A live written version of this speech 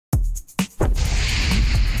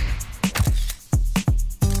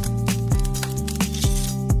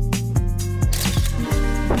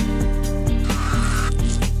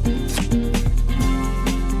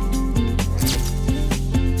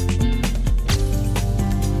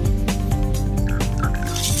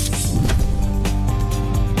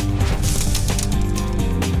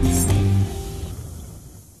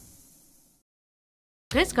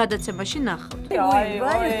გადაცემაში ნახავთ.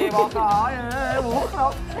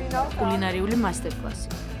 კულინარიული მასტერკლასი.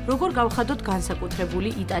 როგორ გავხადოთ განსაკუთრებული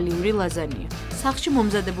იტალიური ლაზანია. სახლში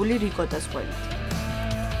მომზადებული რიკოტას ყველით.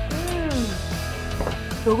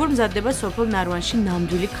 როგორ მზადდება სოფელ ნარვანში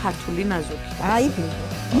ნამდვილი ქართული ნაზუქი.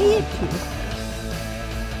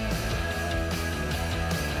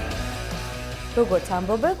 როგორც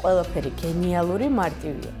ამბობენ, ყველაფერი გენიალური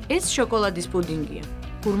მარტივია. ეს შოკოლადის პუდინგია.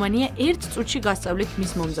 გურმანია ერთ წუთში გასწავლით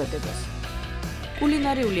მის მომზადებას.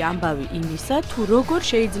 კულინარიული ამბავი იმისა, თუ როგორ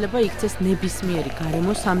შეიძლება იქცეს ნებისმიერი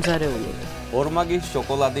გარემო სამზარეულოზე. ორმაგის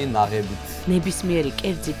შოკოლადი ნაღებით. ნებისმიერი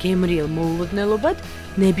კერძი გემრიელ მოულოდნელობად,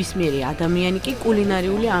 ნებისმიერი ადამიანი კი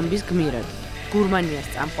კულინარიული ამბის გმირად. გურმანიას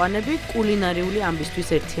წამყვანები კულინარიული ამბისთვის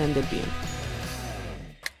ერთიანდებიან.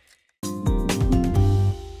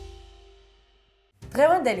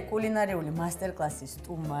 დღევანდელი კულინარიული მასტერკლასის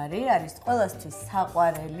სტუმარი არის ყველასთვის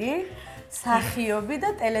საყვარელი, მსახიობი და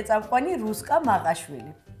ტელეწამყვანი რუსკა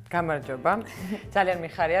მაყაშვილი. გამარჯობა. ძალიან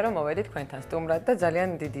მიხარია რომ მოვედით თქვენთან სტუმრად და ძალიან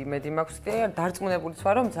დიდი იმედი მაქვს და დარწმუნებულიც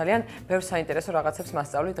ვარ რომ ძალიან ბევრ საინტერესო რაღაცებს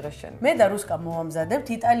მასწავლით დღეს შენ. მე და რუსკა მოვამზადებთ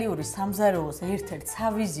იტალიური სამზარეულოს ერთ-ერთ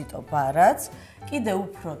სავიზიტო ბარათს, კიდევ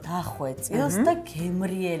უფრო დახვეწილს და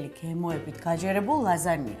გემრიელი გემოებით გაჯერებულ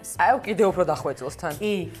ლაზანიას. აუ კიდევ უფრო დახვეწილსთან.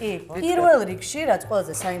 კი. პირველ რიგში, რაც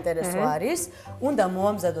ყველაზე საინტერესო არის, უნდა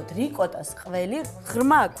მოვამზადოთ რიკოტას ყველი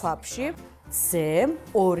ღრმა ქვაფში ზე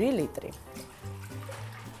 2 ლიტრი.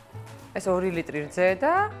 ეს 2 ლიტრი რძე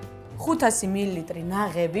და 500 მილილიტრი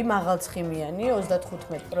ნაღები, მაღალცხიმიანი,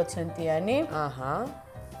 35%-იანი. აჰა.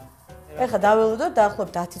 ეხლა დაველოდოთ,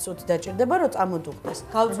 დაახლოებით 10 წუთი დაჭირდება, რომ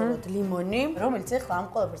წამოდუღდეს. გავწოვოთ ლიმონი, რომელიც ეხლა ამ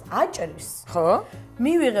ყველაფერს აჭრის. ხო?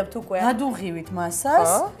 მივიღებთ უკვე ადუღივით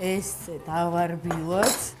მასას, ესე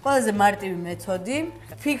დავარბილოთ. ყველაზე მარტივი მეთოდი.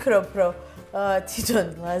 ვფიქრობ, რომ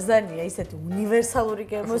თვითონ ლაზანია ისეთი უნივერსალური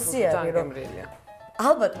გემოსი არის, რომ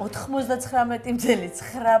ალბათ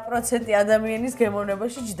 99.9% ადამიანის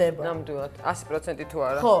გემოვნებაში ჯდება. ნამდვილად 100% თუ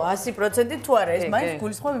არა. ხო, 100% თუ არა, ეს მაინც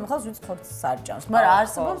გულისხმობ იმხანს, ვინც ხორცს სარჭავს. მაგრამ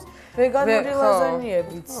არსებობს ვეგანური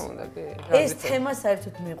ლაზანიებიც. ეს თემა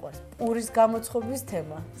საერთოდ მიყვარს. პურის გამოცხობის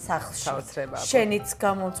თემა სახლში. შენიც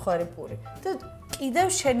გამოცხარი პური. და კიდევ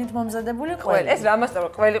შენით მომზადებული ყველი. ეს რა მასწავლა?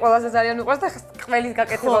 ყველი ყველაზე ძალიან მიყვარს და ყველის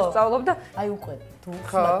გაკეთებას ვსწავლობ და აი უკვე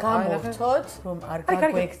დუხმა გამოვთოთ, რომ არ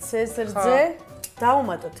გაგვექცეს რძე.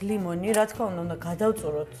 დავუმატოთ ლიმონი, რა თქმა უნდა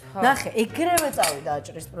გადავწუროთ. ნახე, ეგრევე წავიდა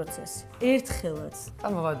აჭრის პროცესი. ერთხელაც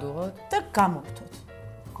წამოვადუღოთ და გამოვთოთ.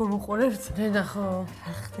 გულუყურებთ? დედა ხო.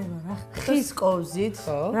 რა ხდება, რა? ხის კოვზით,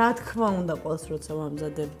 რა თქმა უნდა, ყველს როცა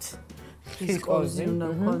ვამზადებთ. ხის კოვზი უნდა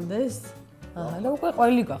გქონდეს. აჰა, და უკვე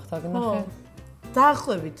ყველი გახდა, ნახე.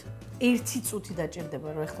 დაახლოებით 1 წუთი დაჭირდება,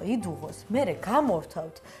 რომ ეხლა იდუღოს. მერე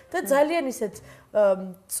გამოვთავთ და ძალიან ისეთ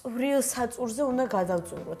წვრილ საწურზე უნდა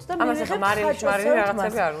გადავწუროთ და მივიღებთ მარილი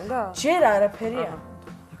რაღაცები არ უნდა? ჯერ არაფერი არ უნდა.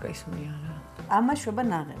 აკაისმი არა. ამაშვება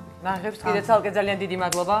ნაღები. ნაღებს კიდე ცალკე ძალიან დიდი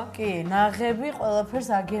მადლობა. კი, ნაღები ყველაფერს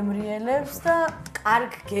აგემრიელებს და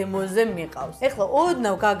კარგ გემოზე მიყავს. ეხლა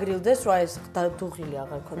ოდნავ გაგრილდეს, რა ეს დუღილი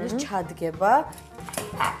აღარ ქონდეს, ჩადგება.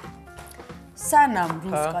 სანამ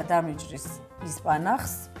რუსკა დამიჯრის ის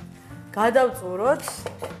პანახს, გადავწუროთ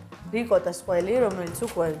რიკოტას ყველი, რომელიც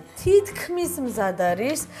უკვე თითქმის მზად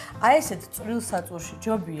არის. აი ესეთ წვრილ საწურში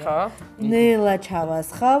ჯობია. ნელა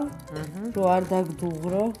ჩავასხავ, რომ არ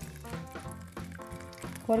დაგდუღრო.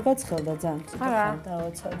 ხარ გაცხელდა ძალიან ცოტა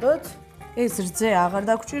დავაცადოთ. ეს რძე აღარ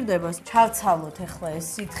დაგჭირდება, ჩავცალოთ ახლა ეს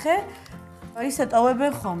სითხე. ისე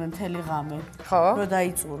ტოვებენ ხოლმე მთელი ღამე, რომ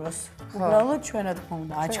დაიწუროს. უბრალოდ ჩვენ რა თქმა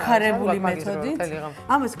უნდა აჩქარებული მეთოდით.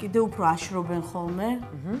 ამას კიდევ უფრო აშრობენ ხოლმე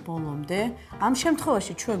ბოლომდე. ამ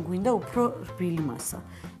შემთხვევაში ჩვენ გვინდა უფრო რბილი მასა.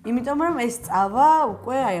 იმიტომ რომ ეს წავა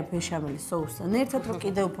უკვე აი ბეშამელის соუსთან ერთად რომ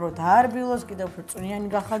კიდევ უფრო დაარბილოს, კიდევ უფრო წვნიანი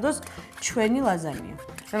გახადოს ჩვენი ლაზანია.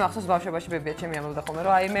 მე მახსოვს ბავშვობაში ბებია ჩემი ამბობდა ხოლმე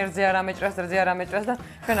რომ აი მე რძე არ ამეჭრას, რძე არ ამეჭრას და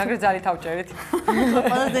ჩვენ აგრე ძალით ავჭერით.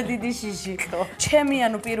 ყველაზე დიდი შიში. ჩემი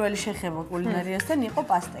ანუ პირველი შეხება კულინარიასთან იყო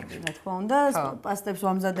პასტები, რა თქმა უნდა, პასტებს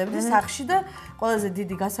ვამზადებდი სახლში და ყველაზე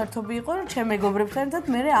დიდი გასართობი იყო რომ ჩემ მეგობრებთან ერთად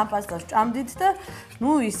მე ამ პასტას ჭამდით და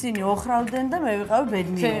ნუ ისინი ოხრავდნენ და მე ვიყავი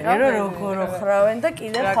ბედნიერი რომ როგორ ოხრავენ და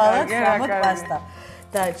კიდევ ხალხ გამოთ პასტა.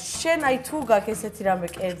 და შენ აი თუ გაქვს ესეთი რამე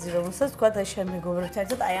კერძი რომელსაც თქვა და შენ მეგობრებთან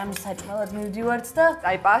ერთად აი ამის საჭმელად მივდივართ და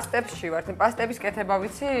აი პასტებში ვართ, პასტების კეთება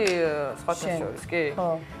ვიცი სხვათა შორის, კი? ხო.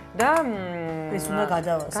 და ეს უნდა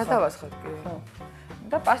გადავასხო. გადავასხოთ, კი. ხო.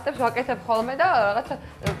 და პასტებს ვაკეთებ ხოლმე და რაღაცა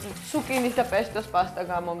სუკინის და პესტოს პასტა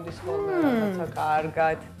გამომდის ხოლმე რაღაცა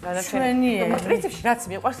კარგად. ჩვენიერი. პრინციპში რაც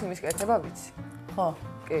მიყვარს იმის კეთება ვიცი. ხო.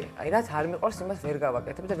 კი, აი რაც არ მიყვარს იმას ვერ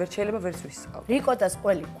გავაკეთებ და ვერ შეიძლება ვერც ვისწავლ. რიკოტას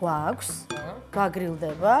ყველი გვაქვს,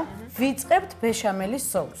 გაგრილდება, ვიწყებთ ბეშამელის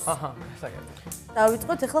соуს. აჰა, გასაგებია.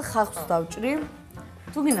 დავიწყოთ ახლა ხახვის დავჭრი.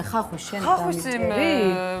 თუ გინდა ხახვის შენ დამიჭერი?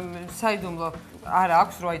 საიდუმლო არა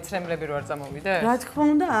აქვს რო აი ცრემლები რო არ წამოვიდე? რა თქმა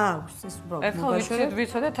უნდა აქვს ეს უბრალოდ. ეხლა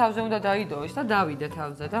ვიცოდე თავზე უნდა დაიდო ის და დავიდე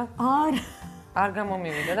თავზე და არა არ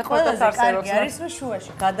გამომივიდა და ყოველთვის არსებობს. კარგი არის რომ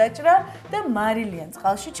შუაში გადაჭრა და მარილიან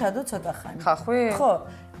წყალში ჩადო ცოტა ხანი. ხახვი? ხო.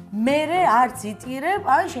 მერე არც იტირებ,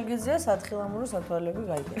 ან შეგიძლია სათხილამურო სათვალები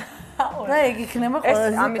გაიგებ. და ეგ იქნება ყველაზე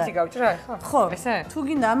ეს ამითი გავჭრა ახლა? ხო. ესე? თუ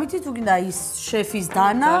გინდა ამითი, თუ გინდა ის შეფის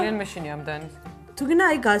დანა. ძალიან მეშინი ამ დანის. თუ გინდა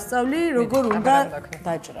აი გასწავლი როგორ უნდა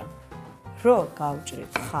დაჭრა. რო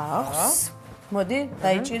გავჭრით ხახს. მოდი,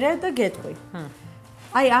 დაიჭირე და გეტყვი.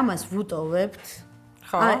 აი ამას ვუტოვებთ.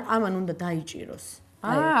 ხო. აი ამან უნდა დაიჭიროს.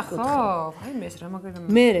 ხო. აი მე ეს რა მაგერა.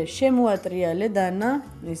 მერე შემოატრიალე დანა,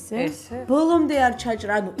 ესე. ბოლომდე არ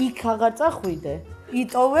ჩაჭრა, ანუ იქ აღარ წახვიდე.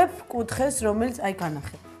 იტოვებ კუთხეს, რომელიც აი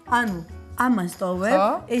განახე. ანუ ამას ტოვებ,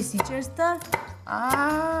 ეს იჭერს და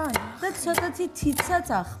და ცოტათი თიცაც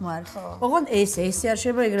ახმარ. ოღონდ ესე არ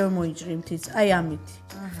შეიძლება ეგრევე მოიჭრი თიც, აი ამითი.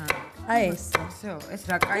 აი ეს. всё, ეს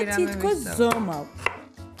რა კაი რამე მისო. თითქოს ზომავ.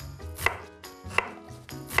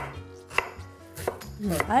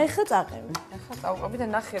 აი ხა წაყევი. ახლა წავყობი და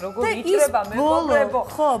ნახე როგორ იჭრება მეგობრებო.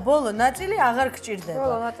 ხო, ბოლო ნაწილი აღარ გჭირდება.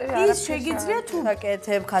 ბოლო ნაწილი არ ის შეგიძლია თუ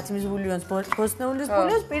გაკეთებ ქათმის ბულიონს, ბოსტნეულის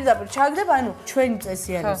ბულიონს, პირდაპირ ჩაგდებ, ანუ ჩვენი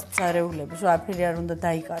წესი არის წარეულების, რომ აფერი არ უნდა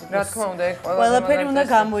დაიკარგოს. რა თქმა უნდა, ეგ ყველაფერი უნდა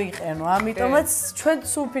გამოიყენო, ამიტომაც ჩვენ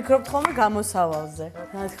სულ ფიქრობთ ხოლმე გამოსავალზე.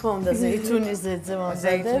 რა თქმა უნდა, ზეითუნის ზეთზე მომზადებ.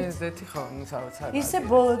 ზეითუნის ზეთი ხო, საოცარ არის. ისე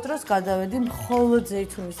ბოლო დროს გადავედი მხოლოდ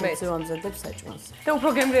ზეითუნის ზეთზე მომზადებ საჭმელს. და უფრო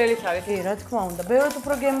გემრიელიც არის. კი, რა თქმა უნდა, ბევრად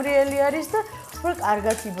უფრო გემრიელი არის და უფრო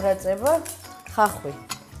კარგად იბრაწება ხახვი.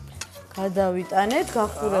 გადავიტანეთ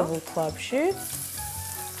გახურებულ ქვაბში.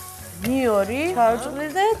 ნიორი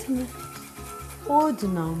ჩავჭრიდეთ.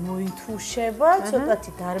 ოდნავ მოითუშება,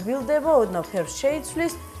 ცოტათი დარბილდება, ოდნავ ფერს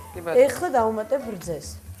შეიცვლის. ეხლა დავუმატებ რძეს.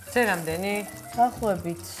 ზე რამდენი?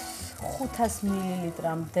 დაახლოებით 500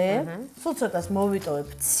 მილilitrამდე. სულ ცოტას მოვიტოვებ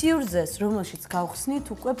ციურზეს, რომელშიც გავხსნით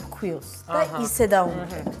უკვე ფქვილს და ისე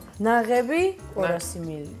დავუმატებ. ნაღები 200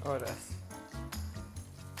 მლ. 200.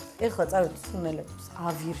 ეხლა წავით სუნელებს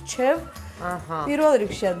ავირჩევ. პირველ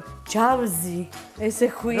რიგში ჯავზი, ესე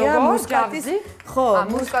ქვია მუსკატის, ხო,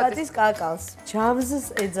 მუსკატის კაკალს. ჯავზს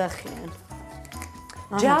ეძახიან.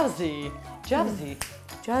 ჯავზი, ჯავზი.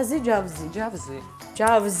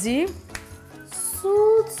 ჯავზი.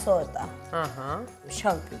 სულ ცოტა.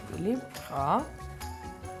 შავი პილპილი. ხო.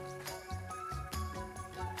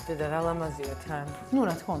 და რა ლამაზია თან. ნუ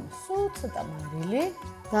რა თქმა უნდა, სულ ცოტა მარილი.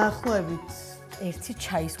 დაახლოებით 1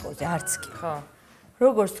 ჩაის კოზე, არც კი. ხო.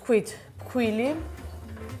 როგორც თქვით, ფქვილი,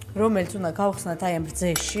 რომელიც უნდა გავხსნათ აი ამ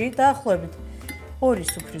რძეში, დაახლოებით 2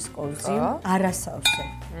 სუფრის კოვზი, არასავსე.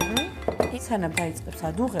 სანამ დაიწყებს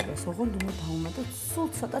ადუღებას, ოღონდ უნდა დავუმატოთ სულ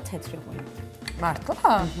ცოტა თეთრი ღვინო.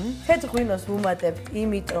 მართლა? თეთრ ღვინოს ვუმატებთ,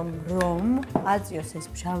 იმიტომ რომ აწიოს ეს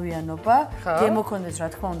მჟავიანობა, გემოქონდეს რა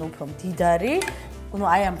თქმა უნდა უფრო მდიდარი. ну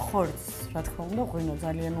აი ამ ხორცს რა თქმა უნდა ღვინო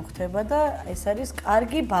ძალიან უხდება და ეს არის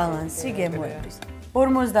კარგი ბალანსი გემოების.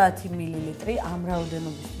 50 მლ ამ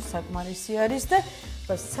რაოდენობისთვის საკმარისი არის და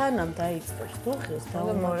სანამ დაიწყებს დუღილს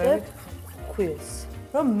დავუმატებ ქვილს.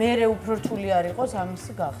 რომ მერე უფრო რთული არ იყოს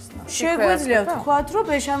ამისი გახსნა. შეგვიძლია ვთქვათ, რომ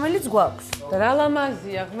ბეშამელიც გვაქვს. რა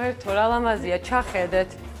ლამაზია, ღმერთო, რა ლამაზია, ჩახედეთ.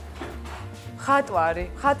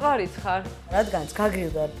 ხატვარიც ხარ. რადგანაც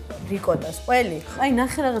გაგრილდა რიკოტას ყველი. აი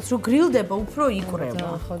ნახე რაღაც რო გრილდება, უფრო იკვრება.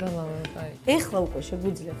 ხო და ლამაზია. ეხლა უკვე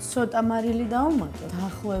შეგვიძლია ცოტა მარილი დავუმატოთ.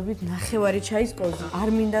 დაახლოებით 9 ჩაის კოზი. არ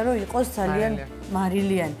მინდა რომ იყოს ძალიან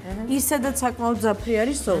მარილიანი. ისედაც საკმაოდ ძაფრი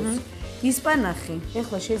არის სოუსი. ისპანახი.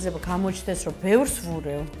 ეხლა შეიძლება გამოჩნდეს რომ ბევრს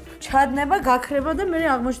ვურევ. ჩადნება, გაქრება და მე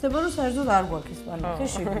აღმოჩნდება რომ საერთოდ არ გვაქვს ისპანახი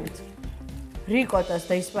შიგნით. რიკოტას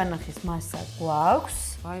და ისპანახის მასა გვაქვს.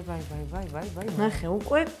 ვაი. ნახე,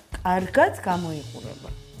 უკვე კარგად გამოიყურება.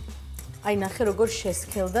 აი ნახე როგორ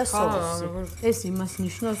შესქელდა სოუსი. ეს იმას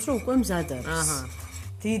ნიშნავს რომ უკვე მზად არის.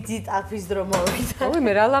 დიდი ტაფის დრო მოვიდა. ой,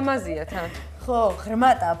 მე რა ლამაზია თან. ხო,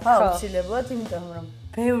 ღრმა ტაფა აუცილებლად, იმიტომ რომ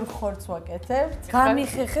ბევრ ხორცს ვაკეთებთ.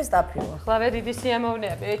 გამიხეხეს ტაფილა. ხლავე დიდი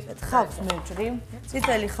სიამოვნეები. ხავს მეჭრი.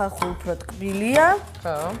 წითელი ხახვა უფრო ტკბილია.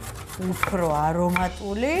 ხო. უფრო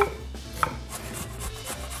არომატული.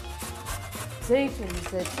 ზეითუნის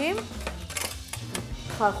ზეთი.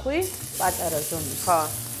 ხახვი, პატარა ზომის. ხო.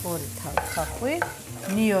 2 თავი ხახვი.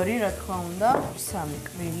 ნიორი, რა თქმა უნდა, 3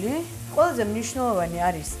 კვილი. ყველაზე მნიშვნელოვანი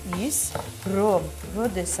არის ის, რომ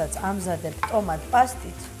როდესაც ამზადებ ტომატ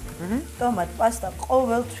პასტით, ტომატ პასტა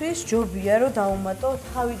ყოველთვის ჯობია რომ დავუმატო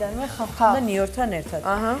თავიდანვე ხახვთან და ნიორთან ერთად.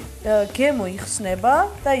 გემო იხსნება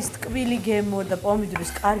და ის ტკბილი გემო და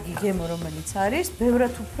პომიდორის კარგი გემო რომელიც არის,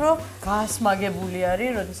 ბევრად უფრო გასმაგებული არის,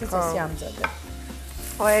 როდესაც ესე ამზადებ.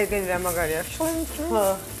 ხო, ეგენი რა მაგარია. ხო.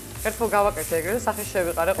 ერთხელ გავაკეთე ეგრე და სახის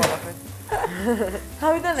შევიყარე ყველაფერი.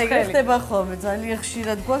 თავიდან ეგრე ხდება ხოლმე, ძალიან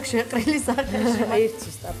ხშირად გვაქვს შეყრილი სახეში. ერთი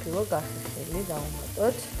სტაფილო გახეხილი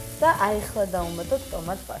დავუმატოთ და აიხლა დავუმატოთ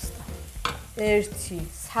ტომატ პასტა. ერთი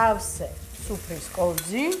სავსე სუფრის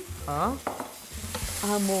კოვზი.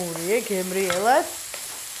 ამოურიე გემრიელად.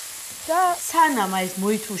 და სანამ ეს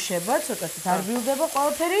მოითუშება, ცოტათი დარბილდება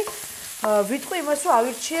ყველაფერი, ვიტყვი იმას, რომ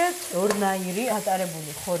ავირჩიეთ ორნაირი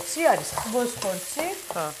ატარებული ხორცი, არის ხბოს ხორცი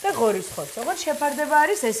და ღორის ხორცი. ოღონდ შეფარდება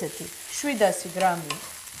არის ესეთი 700 გრამი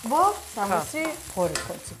ხბო, 300 ღორის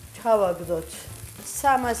ხორცი. ჩავაგდოთ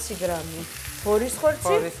 300 გრამი ღორის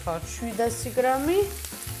ხორცი, 700 გრამი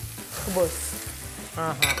ხბოს.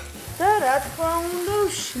 და რა თქმა უნდა,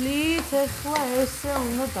 ვშლით ახლა ესე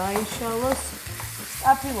უნდა დაიშალოს.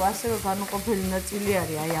 სტაფილო ასევე განუყოფელი ნაწილი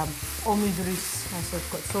არის აი ამ პომიდორის, ასე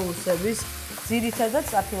ვთქვათ, соусების. ძირითადად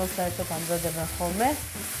სტაფილოს საერთოდ ამზადებენ ხოლმე.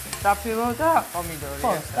 სტაფილო და პომიდორი.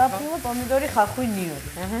 ხო, სტაფილო, პომიდორი, ხახვი, ნიორი.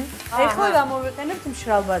 ეხლა გამოვიყენებთ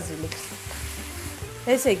მშრალ ბაზილიკს.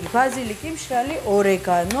 ესე იგი, ბაზილიკი, მშრალი,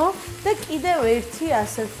 ორეგანო და კიდევ ერთი,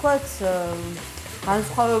 ასე ვთქვათ,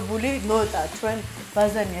 განსხვავებული ნოტა ჩვენ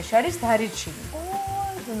ლაზანიაში არის დარიჩინი.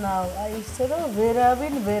 აი ისე რომ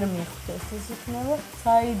ვერავინ ვერ მიხვდეს, ეს იქნება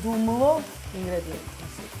საიდუმლო ინგრედიენტი.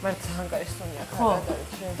 მე ძალიან კაი სუნია ხო,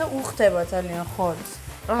 და უხდება ძალიან ხორცს.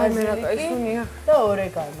 აი მე რა კაი სუნია. და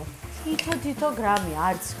ორეგანო. თითო გრამი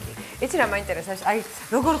არც კი. იცი რა მაინტერესებს? აი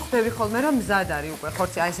როგორ ხვდები ხოლმე რომ მზად არის უკვე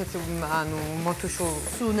ხორცი, აი ესეთი ანუ მოთუშულ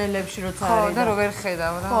სუნელებში როცა არის. არის. ხო, და რო ვერ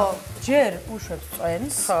ხედავ რა. ხო, ჯერ უშვებს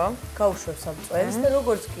წვენს. ხო. გაუშვებს ამ წვენს და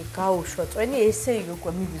როგორც კი გაუშვა წვენი, ესე იგი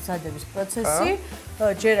უკვე მიბზადების პროცესი.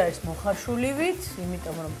 ჯერ არის მოხარშულივით,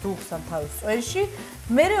 იმიტომ რომ დუხს ამ თავის წვენში,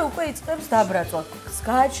 მერე უკვე იწყებს დაბრაწვა.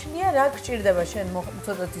 გააჩნია რა გჭირდება შენ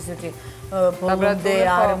ცოტათი ისეთი ბოლომდე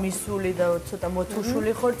არ მისული და ცოტა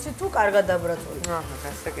მოთუშული ხორცი თუ კარგად დაბრაწული. აჰა,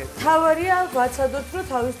 გასაგებია. თავარია ვაცადოთ, რომ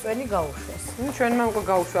თავის წვენი გაუშვას. ჩვენმა უკვე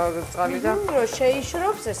გაუშვა წყალი და რომ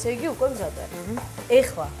შეიშრობს, ესე იგი უკვე მზად არის.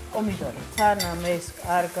 ეხლა პომიდორი. სანამ ეს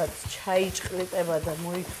კარგად ჩაიჭყლიტება და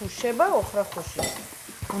მოითუშება, ოხრახუში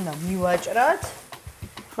უნდა მივაჭრათ.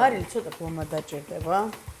 მარილი ცოტა ფლომა დაჭერდება.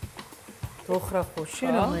 ოხრახუში,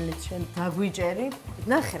 რომელიც შენ დაგვიჭერი.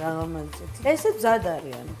 ნახე რა მომწეთ. ესე მზად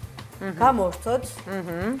არიან. გამორთოთ.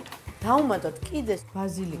 დავუმატოთ კიდე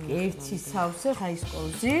ბაზილიკი, ერთი სავსე ხაის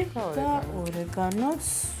კოვზი და ორეგანოც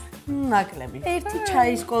ნაკლები. ერთი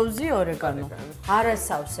ჩაის კოვზი ორეგანო.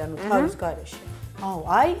 არასავსე, ანუ თავის გარეშე.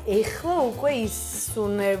 აი, ეხლა უკვე ის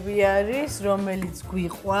სუნები არის, რომელიც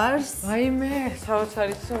გვიყვარს. აიმე,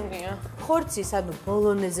 საოცარი სუნია. ხორცის, ანუ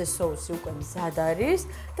ბოლონეზე соуსი უკვე მზად არის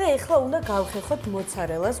და ეხლა უნდა გავხეხოთ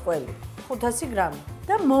მოცარელას ყველი. 500 გრამი.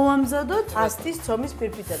 და მოვამზადოთ პასტის ცომის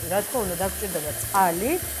ფირფიტები. რა თქმა უნდა, დაგჭირდება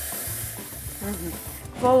წყალი.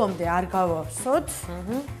 ბოლომდე არ გავავსოთ.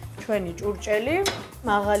 ჩვენი ჭურჭელი,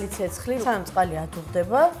 მაღალი ცეცხლი, სანამ წყალი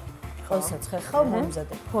ადუღდება. ყველსაც ხეხავ,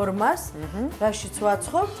 მომზადებ ფორმას, რაშიც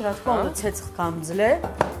ვაცხობთ, რა თქმა უნდა, ცეცხლგამძლე.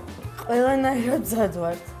 ყველანაირად მზად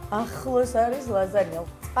ვართ. ახლოს არის ლაზანია.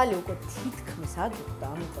 წყალი უკვე თითქმის ადუღდა,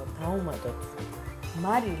 ამიტომ დავუმატოთ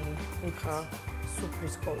მარილი, ეხა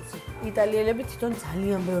სუფრის კოვზი. იტალიელები თვითონ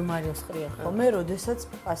ძალიან ბევრ მარილს ყრიან ხოლმე, როდესაც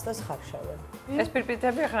პასტას ხარშავენ. ეს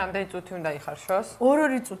პირპიტები ახლა რამდენი წუთი უნდა იხარშოს?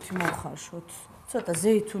 2 წუთი მოვხარშოთ. ცოტა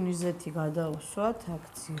ზეითუნის ზეთი გადაუსვათ აქ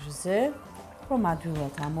ძირზე. რომ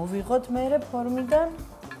ადვილად ამოვიღოთ მერე ფორმიდან.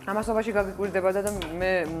 ამასობაში გაგიკვირდება და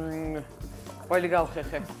მე ყველი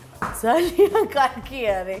გავხეხე. ძალიან კარგი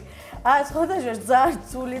არის. სხვადასხვა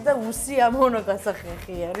ძარცული და უსიამოვნო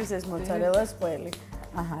გასახეხი არის ეს მოცარელას ყველი.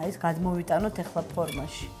 აჰა, ეს გადმოვიტანოთ ახლა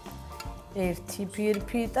ფორმაში. ერთი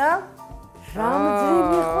ფირფიტა.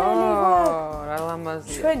 რამდენი ყველი ვარ? რა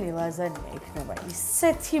ლამაზია. ჩვენი ლაზანია იქნება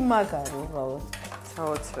ისეთი მაგარი უბრალოდ.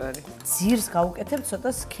 საოცარი. ძირს გავუკეთებ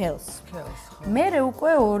ცოტა სქელს. მერე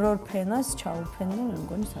უკვე ორ ფენას ჩაუფენდო, მე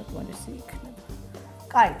მგონი საკმარისი იქნება.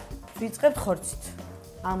 კაი, ვიწყებთ ხორცით.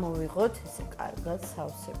 ამოვიღოთ ესე კარგად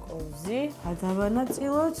სავსე კოვზი,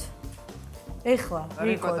 გადავანაწილოთ. ეხლა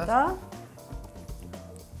რიკოტა.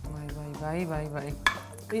 ვაი.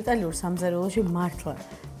 იტალიურ სამზარეულოში მართლა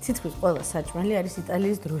თითქმის ყველა საჭმელი არის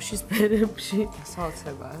იტალიის დროშის ფერებში.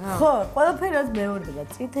 საოცებაა რა. ხო, ყველაფერად მეორდება.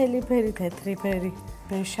 წითელი ფერი, თეთრი ფერი,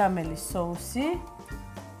 ბეშამელის соуსი.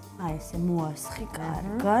 აი ესე მოასხი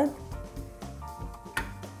კარგად.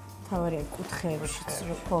 თავარია კუთხეებშიც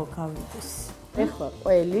რო გავიდეს. ეხლა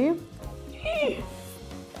ყველი.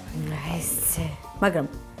 ესე. მაგრამ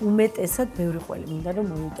უმეტესად ბევრი ყველი მინდა რომ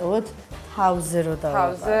მოიტოვოთ თავზე რო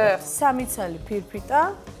დავაყაროთ. თავზე? 3 ცალი ფირფიტა,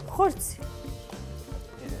 ხორცი.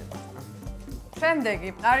 შემდეგი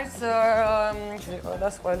არის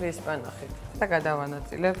შეკოდას ყველი ესპანახით. და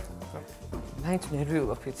გადავანაწილებ. მაინც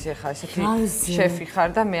ნერვიულობ იცი ახლა ესეთი შეფი ხარ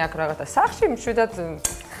და მე აქ რაღაცა სახში მშვიდად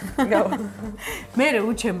მე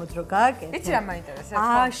უჩემოთ რომ გააკეთე. იცი რა მაინტერესებს?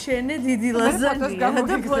 აშენე დიდი ლაზანია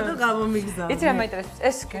და ფოტო გამომიგზავნე. იცი რა მაინტერესებს?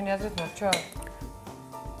 ეს გენი აზრით მორჩა?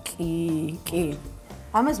 კი.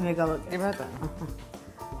 ამას მე გავაკეთე. კი ბატონო.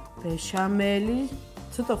 ბეშამელი,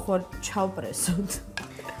 ცოტა ხوار ჩავპრესოთ.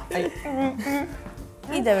 აი.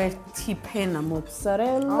 კიდევ ერთი ფენა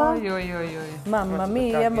მოცარელა. ოი. მამა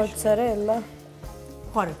მია მოცარელა.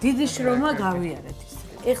 ხوار დიდი შრომა გავიარეთ ის.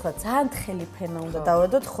 ეხლა ძალიან თხელი ფენა უნდა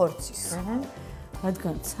დავადოთ ხორცის.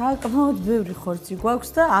 რადგან საკმაოდ ბევრი ხორცი გვაქვს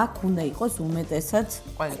და აქ უნდა იყოს უმეტესად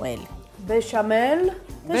ყველი. ბეშამელ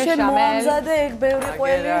და შენ მომზადე ეგ ბევრი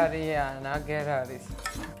ყველი. აგერ არის.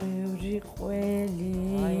 ბევრი ყველი.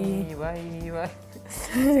 ვაი.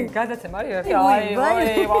 გადაცემა არის ერთი?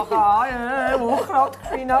 აი, ვახა, მოხრავთ,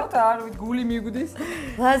 ქვინავთ, არ ვიცი, გული მიგდის.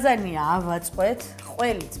 ლაზანია ავაწყვეთ,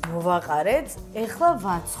 ყველით მოვაყარეთ, ეხლა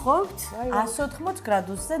ვაცხობთ 180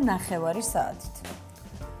 გრადუსზე 9 საათით.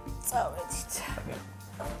 წავედით.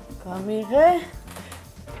 გამიღე.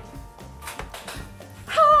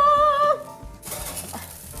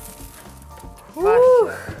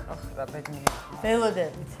 ახლა ბედნიერი.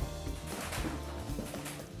 ველოდებით.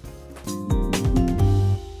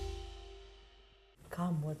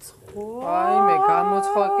 გამოცხო. აი მე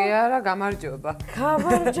გამოცხო კი არა, გამარჯობა.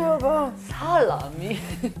 გამარჯობა. სალამი.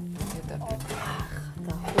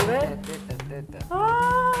 დახურე.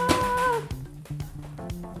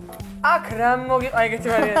 აქ რა მოგიყვა ეგეთი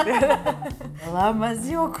ვარიანტი.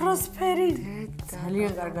 ლამაზი ოქროსფერი.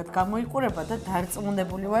 ძალიან კარგად გამოიყურება და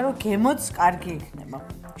დარწმუნებული ვარ, რომ გემოც კარგი იქნება.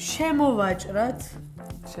 შემოვაჭრათ.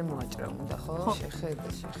 შემოვაჭრა უნდა ხო? შეხედე.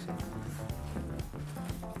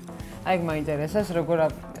 აი მაინტერესებს როგორ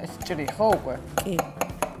ეს ჭრი ხო უკვე? კი.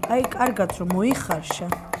 აი კარგად რომ მოიხარშა.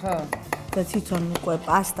 ხო. და თვითონ უკვე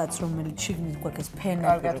პასტაც რომელიც შიგნით გვაქვს ფენა.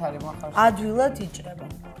 კარგად არის მოხარშა. ადვილად იჭრება.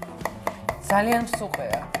 ძალიან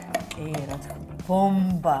მსუყეა. კი რა თქმა უნდა.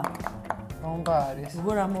 ბომბა. ბომბა არის.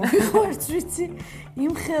 როგორ ამოვიხარს ვიცი?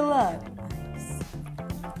 იმხელა არის.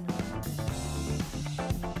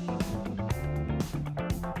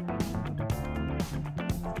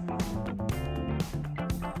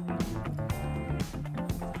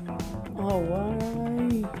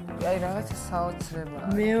 აი რაღაცა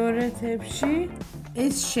საოცრებაა. მეორე თებში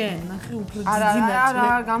ეს შენ, ნახე უფრო დიდი ნაჭრები. არა,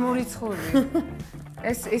 გამორიცხული.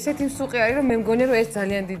 ეს ესეთი მსუყე არის რომ მე მგონია რომ ეს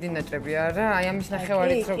ძალიან დიდი ნაჭრები არა, აი ამის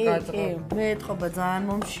ნახევარით რო გაწყო. მე ეთყობა ძალიან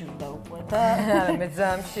მომშივდა უკვე და არა, მე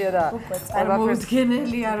ძალიან მშია და უკვე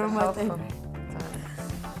წარმოუდგენელი არომატები.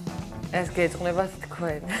 ეს გეწყნებათ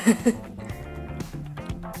თქვენ.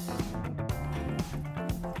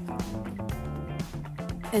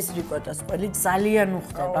 ეს რიკოტას ყველი ძალიან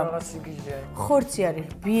უხდება. ხორცი არის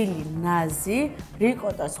რბილი, ნაზი,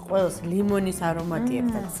 რიკოტას ყველს ლიმონის არომატი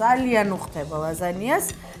აქვს და ძალიან უხდება ლაზანიას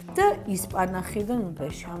და ისპანახი და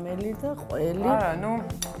ბეშამელი და ყველი. არა, ნუ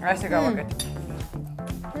ასე გავაკეთე.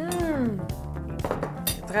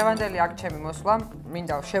 დღევანდელი აქ ჩემი მოსვლა,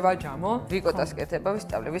 მინდა შევაჯამო, რიკოტას კეთება,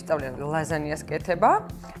 ვისწავლე ლაზანიას კეთება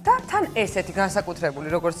და თან ესეთი განსაკუთრებული,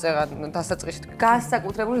 როგორც წეღა დასაწყისში,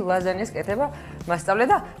 განსაკუთრებული ლაზანიას კეთება მასწავლე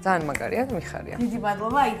და ძალიან მაგარია, მიხარია. დიდი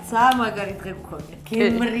მადლობა, აი ძალიან მაგარი დღე გქონდა.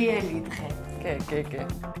 გემრიელი დღე. კი.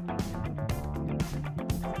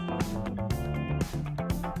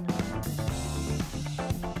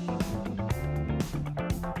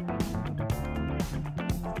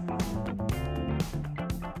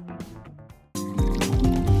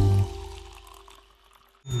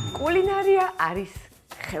 კულინარია არის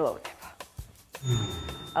ხელოვნება.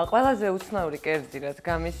 ყველაზე უცნაური კერძი რაც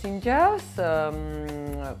გამისინჯავს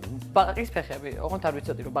ბაყაყის ფეხები. ოღონდ არ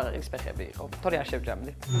ვიცოდი რომ ბაყაყის ფეხები იყო. თორე არ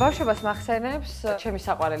შევჯამდი. ბავშვობას მახსენებს ჩემი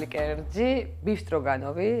საყვარელი კერძი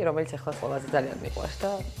ბიფსტროგანოვი, რომელიც ახლა ყველაზე ძალიან მიყვარს და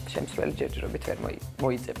შემსვლელი ჯერჯერობით ვერ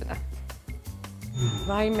მოიძებნა.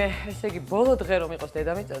 ვაიმე, ესე იგი ბოლო დღე რომ იყოს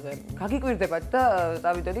დედამიწაზე, გაგიკვირდებათ და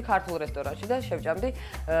წავიდოდი ქართულ რესტორანში და შევჭამდი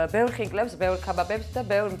ბევრ ხინკლებს, ბევრ ქაბაბებს და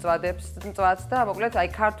ბევრ მწვადს და მოკლედ აი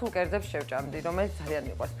ქართულ კერძებს შევჭამდი, რომელიც ძალიან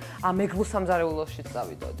მიყვარს. მეგრულ სამზარეულოშიც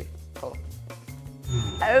წავიდოდი. ხო.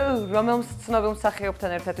 რომელს ცნობილ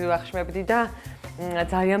მსახიობთან ერთად ვივახშმებდი და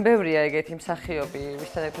ძალიან ბევრია ეგეთი მსახიობი,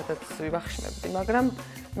 ვისთან ერთადაც ვივახშმებდი, მაგრამ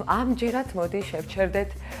ამჯერად მოდი შევჩერდეთ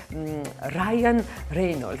რაიან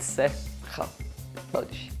რეინოლდსზე. ხო.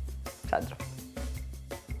 ბოდიში. სანდრო.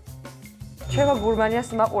 შევა გურმანიას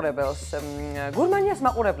მაყურებელს. გურმანიას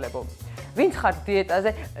მაყურებლებო. ვინც ხართ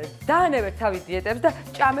დიეტაზე, დაანებეთ თავი დიეტებს და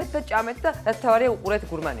ჭამეთ და რაც თავარია უყურეთ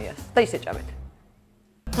გურმანიას და ისე ჭამეთ.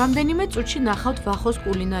 რამდენიმე წუთში ნახავთ ვახოს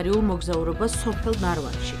კულინარიულ მოგზაურობას სოფელ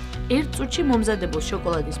ნარვანში. 1 წუთში მომზადებულ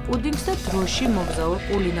შოკოლადის პუდინგს და დროში მოგზაურ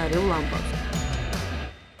კულინარიულ ამბავს.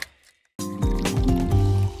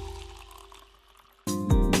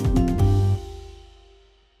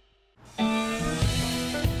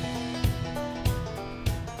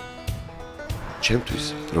 ჩემთვის,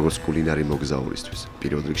 როგორც კულინარი მოგზაურისთვის,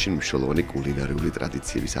 პირველ რიგში მნიშვნელოვანი კულინარიული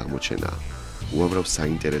ტრადიციების აღმოჩენაა. უამრავ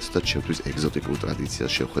საინტერესო და ჩემთვის ეგზოტიკურ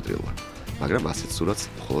ტრადიციას შევხვედრილ ვარ, მაგრამ ასეთ სურათს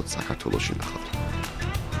მხოლოდ საქართველოში ნახავთ.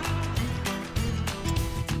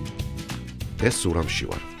 ეს სურამში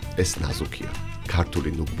ვარ, ეს ნაზუქია,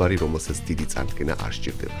 ქართული ნუგბარი, რომელსაც დიდი წარდგენა არ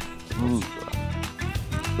სჭირდება.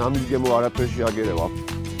 ნამდვილი გემო არაფერში აგერევა.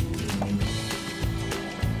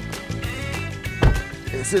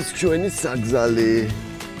 ესეც ჩვენი საგზალი.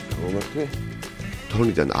 რომელი?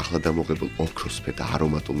 თონიდან ახლა დამოღებულ ოქროსფერ და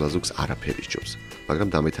არომატულ ნაზუქს არაფერი სჯობს, მაგრამ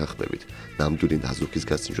დამეთანხმებით, ნამდვილი ნაზუქის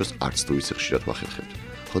გასინჯვას არც თუ ისე ხშირად ვახერხებთ.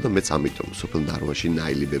 ხოდა მეც ამიტომ სოფელ ნარვანში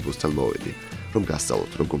ნაილი ბებოსთან მოვედი, რომ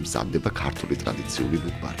გასწავლოთ, როგორ მზადდება ქართული ტრადიციული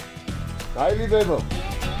ნუგბარი. ნაილი ბებო.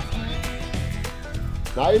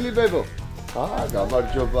 ნაილი ბებო.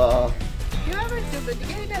 გამარჯობა. გამარჯობა,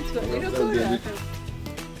 გენაცვლი, როგორია?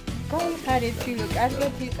 გავხადოთ, ფილო,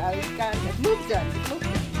 კარგად იყავით, კარგად.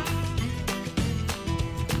 მომზადებული.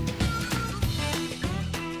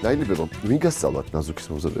 ნაილი ბებო, ვინ გასწავლათ ნაზუქის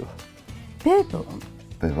მომზადება? ბებო.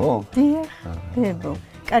 ბებო? დიახ, ბებო.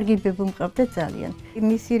 კარგი ბებო მყავდა ძალიან.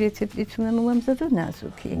 მისი რეცეპტიც უნდა მომამზადო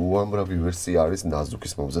ნაზუქი. უამრავი ვერსია არის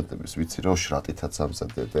ნაზუქის მომზადების. ვიცი რომ შრატითაც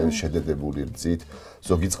ამზადებენ, შედედებული რძით,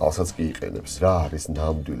 ზოგი წყალსაც კი იყენებს. რა არის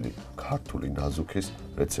ნამდვილი ქართული ნაზუქის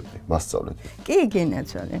რეცეპტი? მასწავლეთ. კი,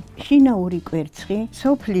 გენაცვალე. შინაური კვერცხი,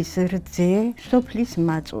 სოფლის რძე, სოფლის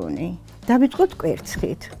მაწონი. დავიწყოთ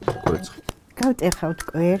კვერცხით. კვერცხით. გავტეხავთ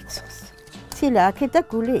კვერცხს. ცილა აქეთ და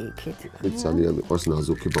გული იქით. ხით ძალიან მიყვარს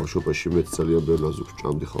ნაზუქი ბავშვობაში, მეც ძალიან ბევრ ნაზუქს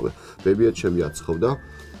ჭამდი ხოლმე. ბებია ჩემი აცხობდა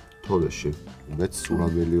თონეში. მეც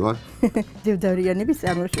სურამელი ვარ. ზევდარიანების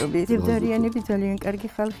წარმოშობი. ზევდარიანები ძალიან კარგი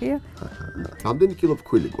ხალხია. რამდენი კილო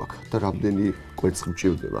ფქვილი გვაქვს და რამდენი კვერცხი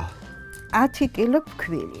მჭირდება? 10 კილო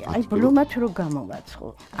ფქვილია. აი ბლომად რო გამოვაცხო.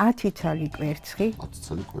 10 ცალი კვერცხი. 10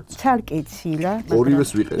 ცალი კვერცხი. ცალკე ცილა.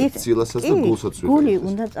 ორივეს ვიყენებთ, ცილასაც და გულსაც ვიყენებთ. გული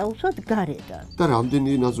უნდა წავუსვათ გარედან. და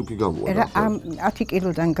რამდენი ნაზუქი გამოვა? რა ამ 10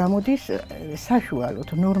 კილოდან გამოდის საშუალოდ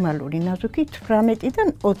ნორმალური ნაზუქი 18-დან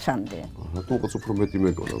 20-მდე. რატომ ყოც უფრო მეტი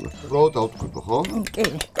მეგონა? უბრალოდ ავტქვიფო, ხო? კი,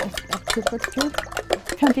 ავტქვიფოთ კი.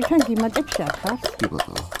 ჩანთიდან გიმატებ შაქარს. კი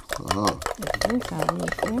ბატონო. აჰა. ეს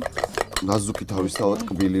არის ნაზუქი თავისთავად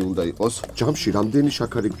კბილი უნდა იყოს. ჯამში რამდენი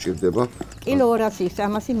შაქარი გჭირდება? კილო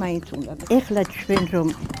 200-300 მაინც უნდა. ეხლა ჩვენ რომ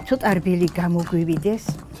ცოტა რბილი გამოგვივიდეს,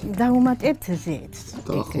 დავუმატებთ ზეთს.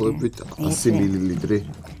 დაახლოებით 100 მილილიტრი.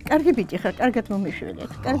 კარგი ბიჭი ხარ, კარგად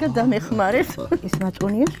მომიშველეთ. კარგად დამეხმარეთ. ეს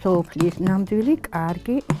მაწონია სოფლის ნამდვილი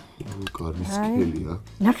კარგი. კარგი სქელია.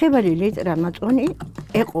 ნახევარი ლიტრა მაწონი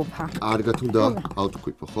ეყოფა. კარგად უნდა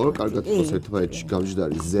ავტქვიფო, ხო? კარგად იყოს ერთმანეთში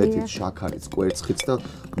გამჯდარი ზეთით, შაქარით, კვერცხით და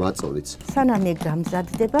მაწონით. სანამ ეგ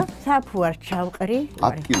გამზადდება, საფუარ ჩავყრი.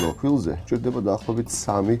 10 კილო ხილზე ჭირდება დაახლოებით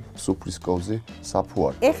 3 სუფრის კოვზი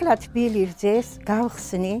საფუარი. ეხლა თბილი რძეს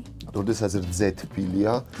გავხსნი. როდესაც რძე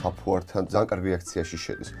თბილია, საფუართან ძალიან კარგი რეაქციაში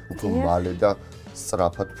შედის. უფრო მალე და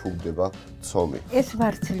სწრაფად ფუვდება ცომი. ეს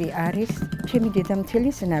ვარცლი არის ჩემი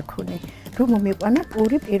დედამთილის ნაქონი. რომ მომიყვანა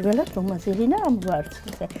პური პირველად მომაზელინა ამ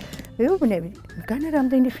ვარცლზე. ვეუბნები, განა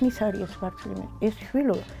რამდენი ხნის არის ეს ვარცლი? ეს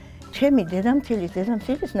შვილო ჩემი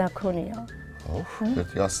დედამთილის ნაქონია.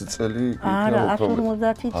 ერთი 100 წელი არა,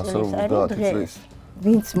 150 წელი არის დღეს.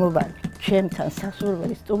 ვინც მოვა ჩემთან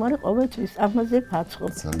სასურველი სტუმარი ყოველთვის ამაზე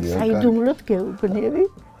ფაცხობს. საიდუმლოდ გეუბნები.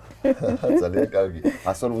 ძალიან კარგი.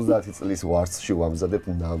 150 წლის ვარცხში ვამზადებ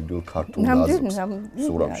ნამდვილ ქართულ ნაზუქს.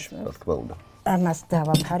 სურამში, რა თქმა უნდა. ამას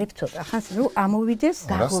დავაფარებ ცოტა ხანს, რომ ამოვიდეს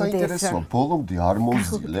გაგოდეს. რა საინტერესოა, ბოლომდე არ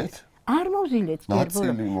მოვზილეთ? არ მოვზილეთ, გერბო.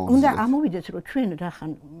 უნდა ამოვიდეს, რომ ჩვენ რახან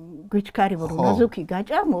გვიჩქარივო რომ ნაზუქი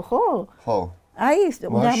გაჭამო, ხო? ხო. აი ეს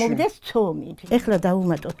უნდა ამოვიდეს ცომით. ეხლა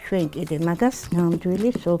დავუმატოთ ჩვენ კიდე მაგას ნამდვილი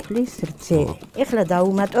სოფლის რძე. ეხლა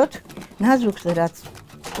დავუმატოთ ნაზუქს რაც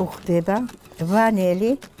უხდება,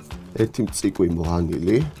 ვანილი. ერთი მწიკვი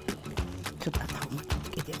ვანილი. ცოტა დავუმატოთ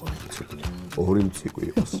კიდე ორი მწიკვი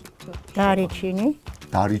იყოს. დარიჩინი.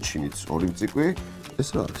 დარიჩინიც ორი მწიკვი. ეს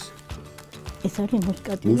რა არის? ეს არის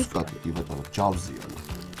მუსკატი. მუსკატი, კი ბატონო, ჯავზია.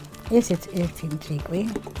 ესეც ერთი მწიკვი.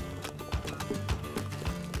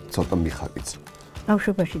 ცოტა მიხაკიც.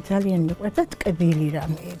 ბავშვობაში ძალიან მიყვარდა ტკბილი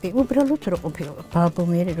რამეები. უბრალოდ რო ყოფილა ბაბო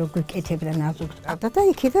მე რო გვიკეთებდა ნაზუქს ყავდა და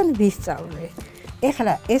იქიდან ვისწავლე.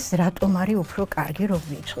 ეხლა ეს რატომ არის უფრო კარგი რომ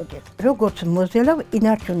ვიცოდეთ. როგორც მოზელავ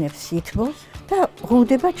ინარჩუნებს სითბოს და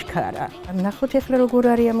ღუდება ჩქარა. ნახოთ ეხლა როგორ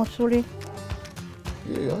არის ამოსული.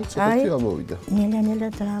 აი, ცოტათი ამოვიდა. ნელა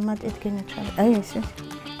დაამატეთ გენაჩა. აი ესე.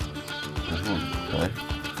 აი.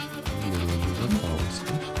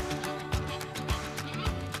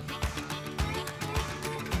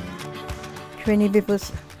 ჩვენი ბებოს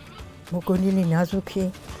მოგონილი ნაზუქი,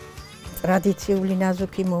 ტრადიციული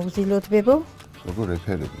ნაზუქი მოვზილოთ ბებო. როგორ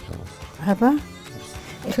ეფერებით ამას? აბა.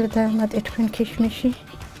 ეხლა დაამატეთ თქვენ ქიშმიში.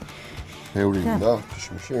 ბევრი უნდა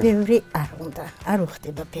ქიშმიში? ბევრი არ უნდა, არ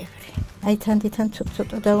უხდება ბევრი. აი თანდითან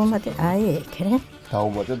ცოტა დავუმატე, აი ეგრე.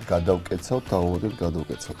 დავუმატეთ, გადავკეცავთ,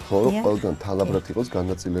 ხო, რომ ყველგან თანაბრად იყოს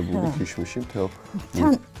განაწილებული ქიშმიში მთელ.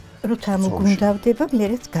 თან როცა მოგუნდავდება,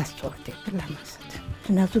 მერეც გასწორდება ლამაზად.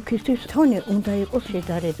 ნაზუქისთვის თონე უნდა იყოს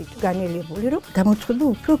შედარებით განელებული, რომ გამოცხება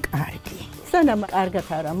უფრო კარგი. სანამ კარგად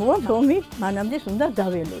არ ამოვამთ, ომი მანამდეც უნდა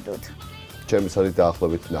დაველოდოთ. ჩემი სადით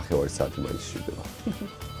დაახლოებით 9 საათი მაინც სჭირდება.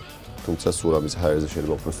 თუმცა სულ ამის ჰაერზე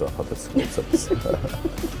შეიძლება უფრო სწრაფადაც მოწდეს.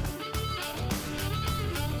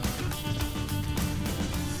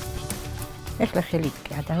 ეხლა ხელით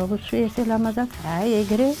გადავუსვი ესე ლამაზად, აი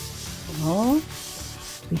ეგრე.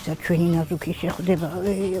 ვისაც ჩვენი ნაზუქი შეხვდება,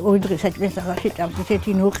 ორი დღე საჭმელს აღარ შეჭამს,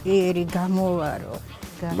 ისეთი ნოყიერი გამოვარო.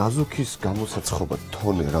 ნაზუქის გამოსაცხობა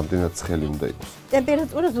თონე რამდენად ცხელი უნდა იყოს?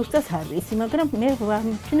 ტემპერატურა ზუსტად არ ვიცი, მაგრამ მე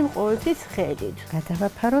ვამჩნევ ყოველთვის ხედით.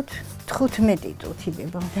 გადავაფაროთ 15 წუთი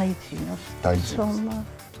ბებო, დაიძინოს. დაიძინოს.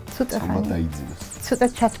 ცოტა ხანი დაიძინოს. ცოტა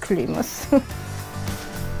ჩათქლიმოს.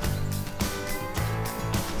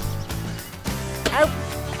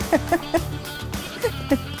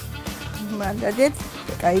 მანდადეთ,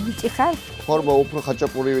 კაი ბიჭი ხარ? ფორმა უფრო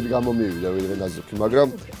ხაჭაპურივით გამომივიდა ვიდრე ნაზუქი, მაგრამ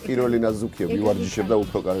პირველი ნაზუქია მივარჯიშებდა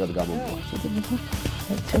უფრო კარგად გამომივა.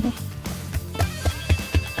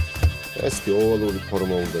 ეს კი ოვალური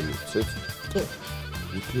ფორმა უნდა მივცეთ. კი.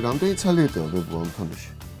 რამდენი ცალი ეტევა ბებო ამ თამაში?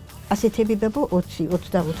 ასეთები ბებო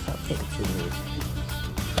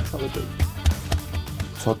 20-25.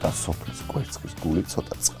 ცოტა სოფლის კვერცხის გული,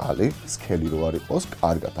 ცოტა წყალი, სქელი რო არ იყოს,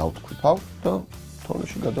 კარგად ავთქვიფავ და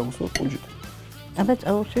თონეში გადავუსვათ პუნჯით. აბა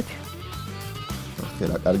წავუსვით. ახლა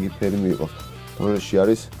რა კარგი ფერი მიიღო. თონეში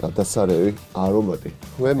არის გადასარევი არომატი.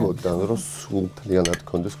 ქვემოდან რო სულ მთლიანად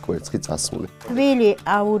გქონდეს კვერცხი წასმული. თბილი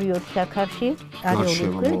აურიოთ შაქარში,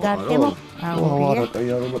 არიოლი გარშემო აურია. აი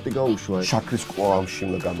არომატი გაუშვა. შაქრის კვამში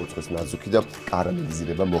უნდა გამოწეს ნაზუქი და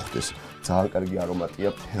კარამელიზირება მოხდეს. ძალიან კარგი არომატია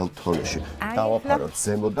მთელ თონეში. დავაფაროთ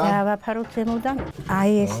ზემოდან. დავაფაროთ ზემოდან.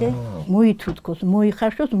 აი ესე მოითუთქოს,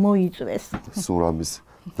 მოიხარშოს, მოიწვეს. სულ ამის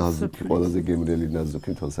ნაზუქი ყველაზე გემრიელი ნაზუქი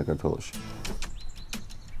მთელ საქართველოში.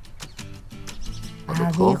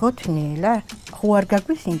 ავიღოთ ნელა, ხო არ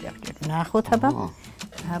გაგვისინჯახეთ. ნახოთ აბა.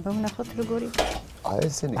 აბა ვნახოთ როგორი. აი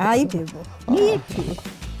ესენი. აი ბებო.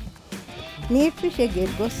 ნიერთი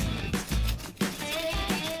შეგერგოს.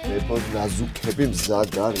 ბებოს ნაზუქები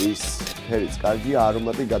მზად არის. ფერიც კარგია,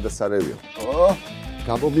 არომატი გადასარევია.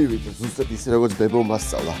 გამომივიდა ზუსტად ისე როგორც ბებო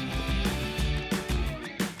მასწავლა.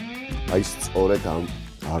 აი სწორედ ამ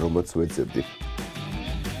არომატს ვეძებდი.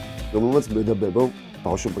 რომელმაც მე და ბებო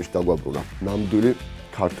ბავშვობაში დაგვაბრუნა. ნამდვილი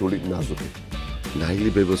ქართული ნაზუქი.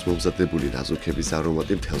 ნაილი ბებოს მომზადებული ნაზუქების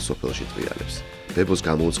არომატი მთელ სოფელში ტყიალებს. ბებოს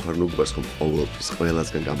გამოუცხარ ნუგბარს ხომ ყოველთვის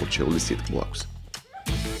ყველასგან გამორჩეული სიტყვა აქვს.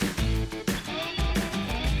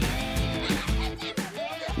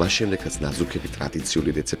 მას შემდეგაც ნაზუქები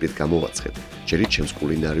ტრადიციული რეცეპტით გამოვაცხეთ, ჯერით ჩემს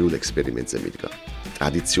კულინარიულ ექსპერიმენტზე მიდგა.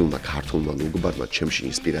 ტრადიციულმა ქართულმა ნუგბარმა ჩემში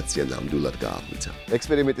ინსპირაცია ნამდვილად გააღვიძა.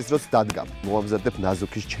 ექსპერიმენტის დროს დადგა, მოვამზადებ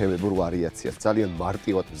ნაზუქის ჩემებურ ვარიაციას. ძალიან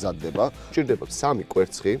მარტივად მზადდება. სჭირდება 3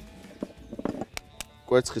 კვერცხი.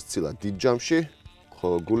 კვერცხის ცილა დიდ ჯამში,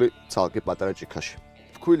 ხოლო გული ცალკე პატარა ჭიქაში.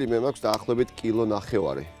 ფქვილი მე მაქვს დაახლოებით 1,5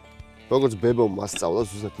 კილო. როგორც ბებო მასწავლა,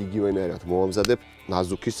 ზუსტად იგივენაირად მოვამზადებ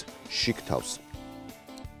ნაზუქის შიგ თავს.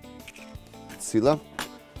 ცილა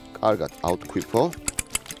კარგად ავთქვიფო.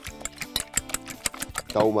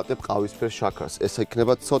 დავუმატებ ყავისფერ შაქარს. ეს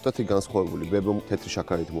იქნება ცოტათი განსხვავებული. ბებო თეთრი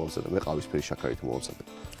შაქარით მოვამზადებ, მე ყავისფერი შაქარით მოვამზადებ.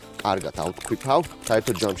 კარგად ავთქვიფავ,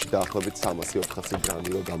 საერთო ჯამში დაახლოებით 300-400 გრამი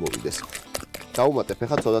რო გამოვიდეს. დავუმატებ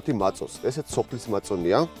ახლა ცოტათი მაწოს. ესეც სოფლის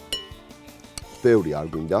მაწონია. ბევრი არ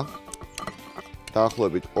გვინდა.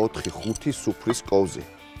 დაახლოებით 4-5 სუფრის კოვზი.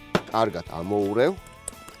 კარგად ამოურევ.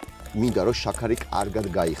 მინდა რომ შაქარი კარგად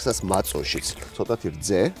გაიხსას მაწონშიც. ცოტათი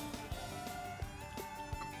რძე.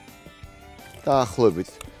 დაახლოებით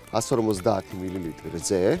 150 მილილიტრი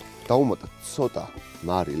რძე. დავუმატებ ცოტა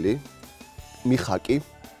მარილი, მიხაკი,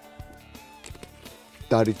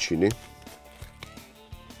 დარიჩინი.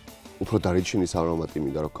 უფრო დარიჩინის არომატი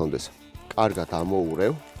მინდა რომ გქონდეს. კარგად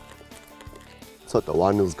ამოურევ. ცოტა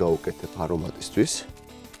ვანილს გავუკეთებ არომატისთვის.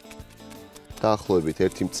 დაახლოებით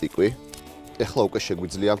 1 მწიკვი. ეხლა უკვე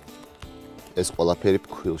შეგვიძლია ეს ყველაფერი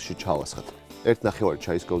ფქვილში ჩავასხათ. 1 ნახევარი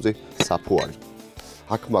ჩაის კოვზი საფუარი.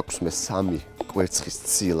 აქ მაქვს მე 3 კვერცხის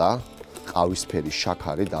ცილა, ყავისფერი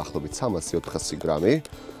შაქარი, დაახლოებით 300-400 გრამი,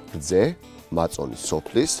 რძე, მაწონი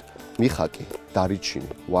სოფლის, მიხაკი, დარიჩინი,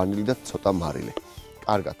 ვანილი და ცოტა მარილი.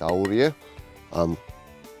 კარგად აურიე, ამ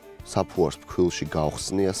საფუარს ფქვილში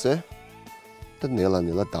გავხსნი ასე და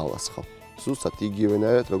ნელა-ნელა დავასხავ. ზუსტად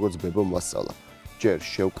იგივენაირად როგორც ბებო მასწავლა. ჯერ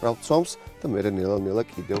შევკრავ ცომს და მერე ნელა-ნელა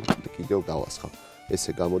კიდევ დავასხავ.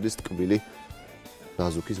 ესე გამოდის ტკბილი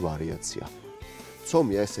ნაზუქის ვარიაცია.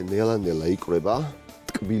 ცომი ესე ნელა-ნელა იკვრება,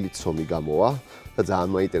 ტკბილი ცომი გამოვა და ძალიან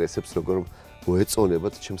მაინტერესებს როგორ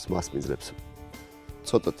მოეწონებათ ჩემს მასმიძრებს.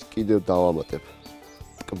 ცოტათი კიდევ დავამატებ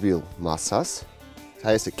ტკბილ მასას.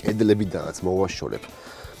 აი ესე კედლებიდანაც მოვაშორებ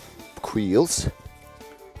ფქვილს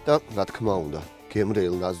და რა თქმა უნდა,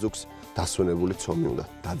 გემრიელ ნაზუქს დასვენებული ცომი უნდა,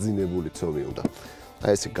 დაძინებული ცომი უნდა.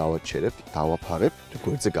 აი ესე გავაჩერებ, დავაფარებ და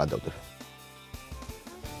გვერდზე გადავდებ.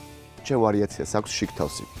 ჩემ ვარიაციას აქვს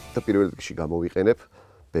შიგთავსი და პირველ რიგში გამოვიყენებ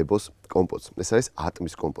ბებოს კომპოტს. ეს არის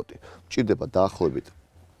ატმის კომპოტი. მჭირდება დაახლოებით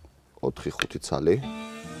 4-5 ცალი.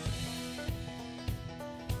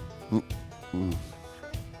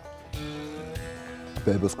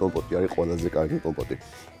 ბებოს კომპოტი არის ყველაზე კარგი კომპოტი.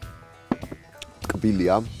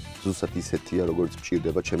 ტკბილია, ზუსტად ისეთია, როგორც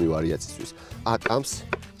მჭირდება ჩემი ვარიაციისთვის. ატამს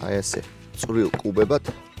აი ესე წვრილ კუბებად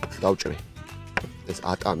დავჭრი. ეს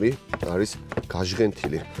ატამი არის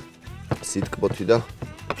გაჟღენთილი სიტკბოთი და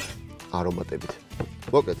არომატებით.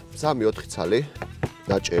 მოკლედ, 3-4 ცალი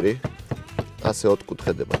დაჭერი, ასე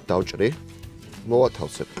ოთხკუთხედებად დავჭრი,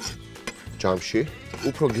 მოვათავსებ ჯამში.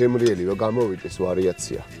 უფრო გემრიელი რომ გამოვიდეს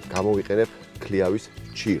ვარიაცია, გამოვიყენებ ქლიავის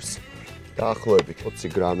ჩირს. დაახლოებით 20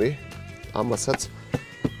 გრამი, ამასაც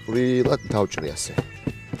ვრილად დავჭრი ასე.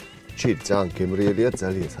 ჩირი ძალიან გემრიელია,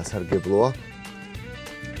 ძალიან სასარგებლოა.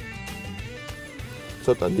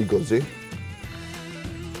 ცოტა ნიგოზი.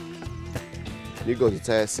 ნიგოზიც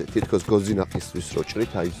აი ესე თითქოს გოზინაყისთვის რო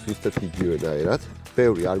ჭრით, აი ზუსტად იგივენაირად.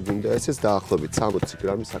 ბევრი არ გვინდა ესეც, დაახლოებით 60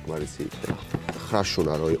 გრამი საკმარისი იქნება.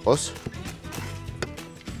 ხრაშუნა რო იყოს.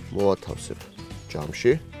 მოვათავსებ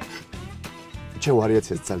ჯამში. ჩემ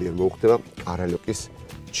ვარიაციას ძალიან მოუხდება კარალიოკის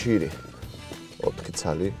ჩირი. 4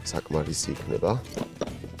 ცალი საკმარისი იქნება.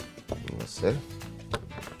 ასე.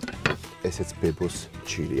 ესეც ბებოს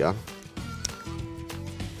ჩირია.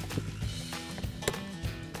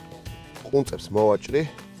 ყუნწებს მოვაჭრი.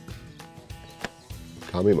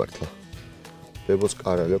 გამიმართლა. ბებოს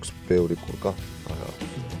კარალიოკს ბევრი კურკა არ აქვს.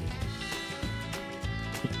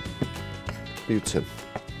 მივცემ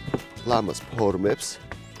ლამას ფორმებს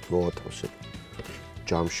მოვათავსებ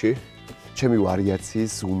ჯამში. ჩემი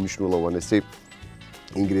ვარიაციის უმნიშვნელოვანესი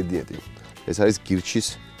ინგრედიენტი. ეს არის გირჩის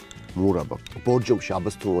მურაბა. ბორჯომში,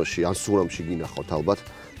 აბასთუმანში, ან სურამში გინახავთ ალბათ.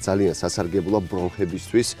 ძალიან სასარგებლოა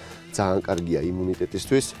ბრონხებისთვის, ძალიან კარგია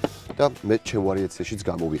იმუნიტეტისთვის და მე ჩემ ვარიაციაშიც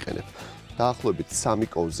გამოვიყენებ. დაახლოებით 3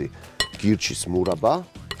 კოვზი გირჩის მურაბა.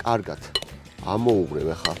 კარგად ამოუღრევ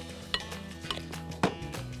ახლა.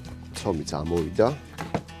 ცომიც ამოვიდა.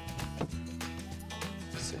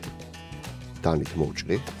 დანით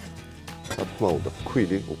მოვჭრი. რა თქმა უნდა,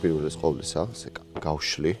 ფქვილი უპირველეს ყოვლისა, ასე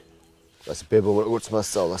გავშლი. ასე ბებომ როგორც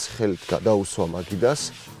მასწავლას ხელით გადაუსვა მაგიდას.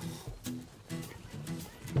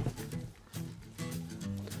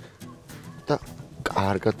 და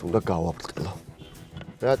კარგად უნდა გავაფრთხილო.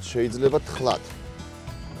 რაც შეიძლება თხლად.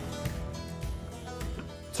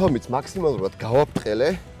 ცომიც მაქსიმალურად გავაფრთხილე.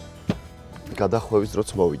 გადახვევის დროც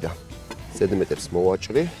მოვიდა. ზედმეტებს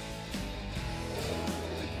მოვაჭრი.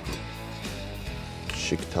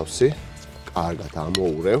 შიგთავსი, კარგად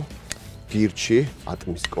ამოურევ, გირჩი,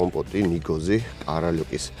 ატმის კომპოტი, ნიგოზი,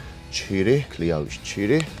 კარალიოკის ჩირი, ქლიავის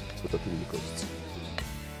ჩირი, ცოტათი ნიგოზიც.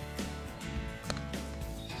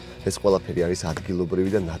 ეს ყველაფერი არის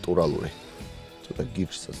ადგილობრივი და ნატურალური. ცოტა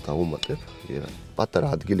გირჩსაც დავუმატებ, პატარა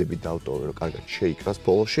ადგილები დავტოვე, რომ კარგად შეიკრას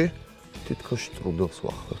ბოლოში, თითქოს სტრუდელს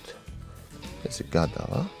ვახავთ. ესე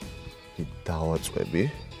გადავა, დავაწვევი,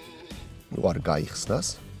 არ გაიხსნას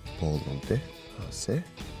ბოლომდე. ასე.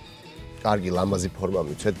 კარგი ლამაზი ფორმა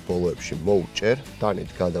მიცეთ ბოლოებში მოვჭერ,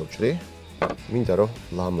 დანით გადავჭრი. მინდა რომ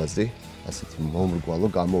ლამაზი ასეთი მომრგვალო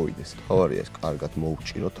გამოვიდეს. თავარია ეს კარგად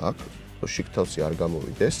მოვჭიროთ აქ, რომ შიგთავსი არ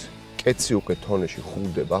გამოვიდეს. კეცი უკვე თონეში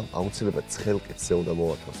ხურდება, აუცილებლად ცხელ კეცზე უნდა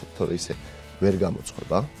მოვათავსოთ, თორე ისე ვერ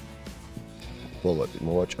გამოცხება. ბოლოები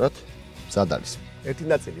მოვაჭრათ. მზად არის. ერთი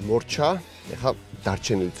ნაწილი მორჩა, ეხლა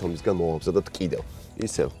დარჩენილი ცომისგან მოვამზადოთ კიდევ.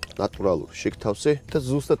 ისევ ნატურალური შიგთავსი და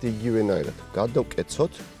ზუსტად იგივენაირად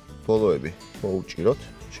გადავკეცოთ, ბოლოები მოვუჭიროთ,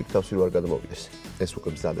 შიგთავსი რო არ გადმოვიდეს. ეს უკვე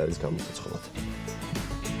მზად არის გამოსაცხობად.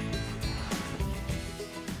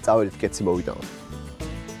 წავალით კეცი მოვიტანოთ.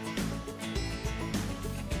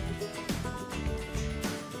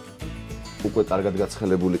 უკვე კარგად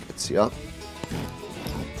გაცხელებული კეცია.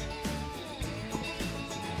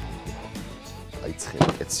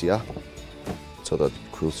 კეცია. ცოტა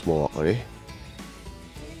ქვილს მოვაყრი.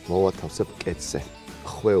 მოვათავსებ კეცზე.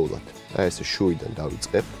 ხვეულად. და ესე შუიდან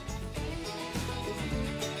დავიწყებ.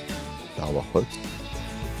 დავახვევ.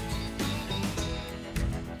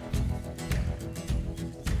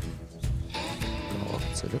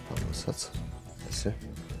 დავახცელებ ამასაც. ესე.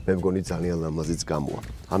 მე მგონი ძალიან ლამაზიც გამოვა.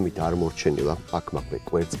 ამით არ მორჩენილა აქ მაქვს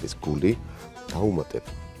კვერცხის გული. დავუმატებ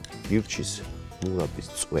გირჩის მურაბის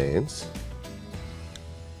წვენს.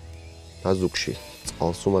 ნაზუქში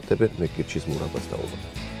წყალს უმატებ, მე გირჩის მურაბას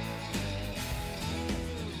დავუმატებ.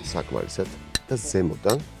 საკმარისად და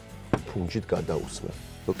ზემოდან ფუნჯით გადაусმევ,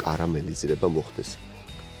 რომ კარამელიზირება მოხდეს.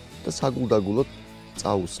 და საგულდაგულოდ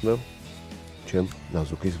წაусმევ ჩემ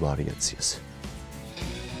ნაზუქის ვარიაციას.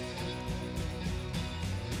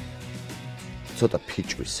 ცოტა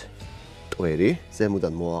ფიჭვის ტვერი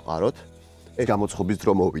ზემოდან მოვაყაროთ. ეს გამოცხობის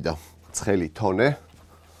დრო მოვიდა. ცხელი თონე.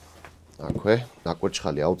 აქვე,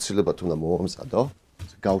 ნაკვერჩხალი აუცილებლად უნდა მოვამზადო.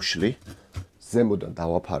 გავშლი, ზემოდან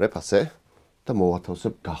დავაფარებ ასე და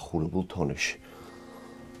მოვათავსებ გახურებულ თონეში.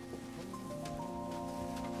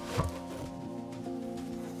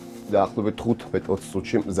 დაახლოებით 15-20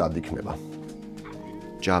 წუთში მზად იქნება.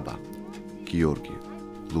 ჯაბა, გიორგი,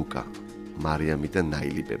 ლუკა, მარიამი და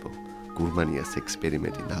ნაილიბებო. გურმანიას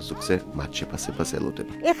ექსპერიმენტი ნაზუქზე მათ შეფასებას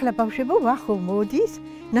ელოდება. ეხლა ბავშვებო ვახო მოდის,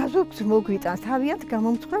 ნაზუქს მოგვიტანს, თავიანთ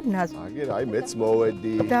გამომწყვეტ ნაზუქს. აგერ აი მეც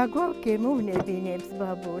მოვედი. დაგვა გემოვნებინებს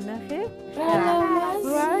ბაბო, ნახე.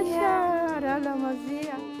 რა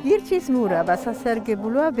ლამაზია. გირჩის მურაბა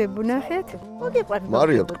სასარგებლოა, ბებუ ნახეთ. მოგიყვარს.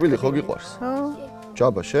 მარია, ტკბილი ხო გიყვარს? ხო.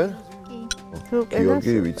 ჯაბა შენ? თუ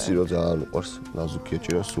გიორგი ვიცი რომ ძალიან უყვარს ნაზუქი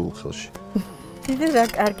ეჭირა სულ ხელში. დიდი რა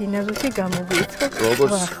კარგი ნაზუქი გამოგვიწყოთ.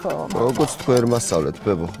 როგორც თქვენ მასწავლეთ,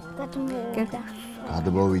 ბებო.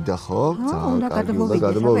 გადმოვიდა ხო? უნდა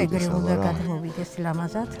გადმოვიდეს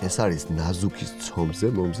ლამაზად. ეს არის ნაზუქის ცომზე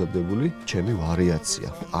მომზადებული ჩემი ვარიაცია,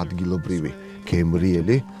 ადგილობრივი,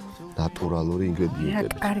 გემრიელი, ნატურალური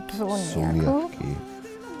ინგრედიენტები. კარგი ონია ხო?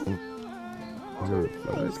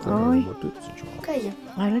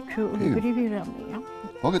 არა ჩვეულებრივი რამეა.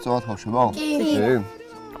 მოგეწონათ ბავშვებო? კი.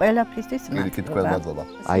 ყველაფრისთვის მადლობა.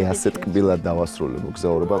 აი ასე ტკბილად დავასრულე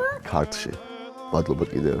მოგზაურობა ქართლში. მადლობა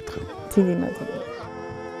კიდევ ერთხელ. დიდი მადლობა.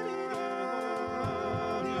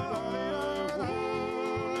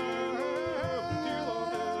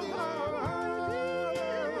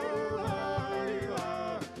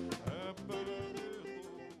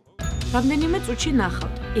 რამდენიმე წუთში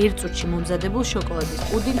ნახავთ. ერთ წუთში მომზადებულ შოკოლადის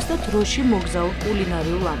პუდინგს და დროში მოგზაურ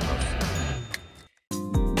კულინარიულ ამბავს.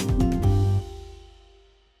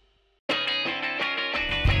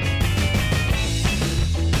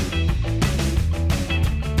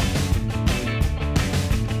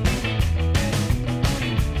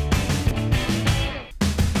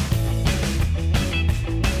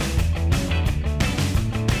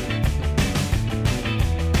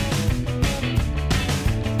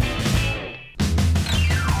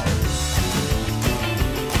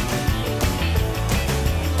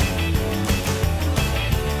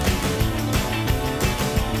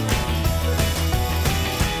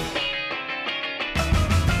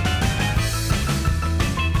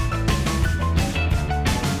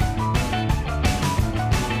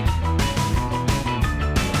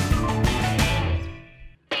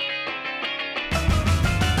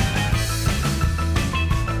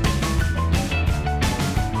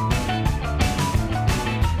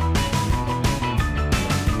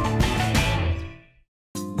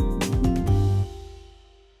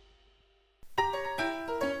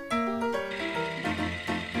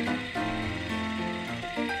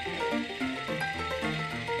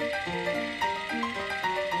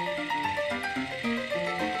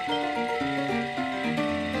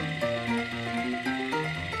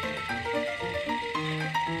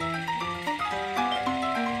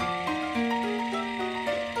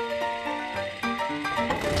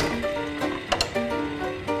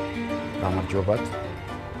 გამარჯობათ.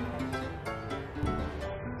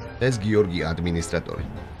 ეს გიორგი ადმინისტრატორი.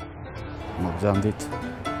 მოგზაურობით.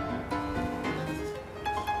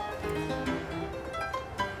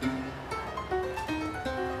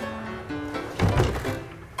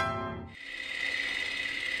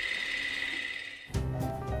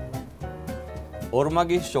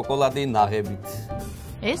 ორმაგი შოკოლადი ნაღებით.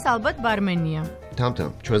 ეს ალბათ ბარმენია.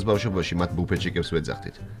 თამთამ, ჩვენს ბავშვობაში მათ ბუფეტშიკებს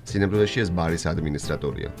ვეძახდით. სინამდვილეში ეს ბარის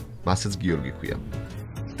ადმინისტრატორია. მასაც გიორგი ქვია.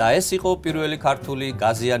 და ეს იყო პირველი ქართული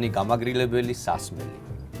გაზიანი გამაგრილებელი სასმელი.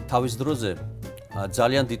 თავის დროზე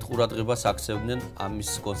ძალიან დიდ ყურადღებას აქცევდნენ ამის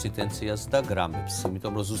კონსისტენციას და გრამებს,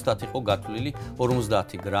 იმიტომ რომ ზუსტად იყო გათვლილი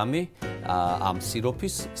 50 გრამი ამ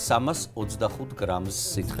სიროფის 325 გრამს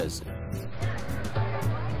სითხეზე.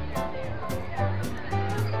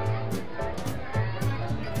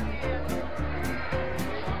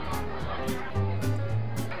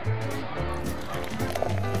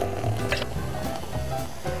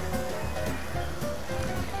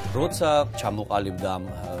 როცა ჩამოყალიბდა ამ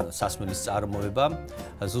სასმელის წარმოება,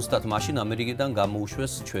 ზუსტად მაშინ ამერიკიდან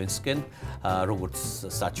გამოუშვეს ჩვენსკენ როგორც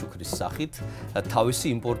საჩუქრის სახით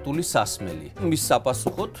თავისი იმპორტული სასმელი. მის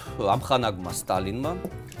საპასუხოდ ამხანაგმა სტალინმა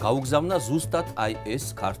გაუგზავნა ზუსტად აი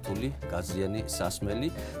ეს ქართული გაზიანი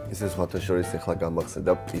სასმელი. ისე სხვათა შორის ახლა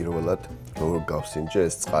გამახსენდა პირველად როგორ გავსინჯე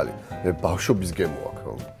ეს წყალი. მე ბავშვობის გემო აქვს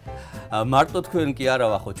რომ მარტო თქვენ კი არა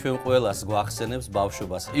ვახო, ჩვენ ყველას გვახსენებს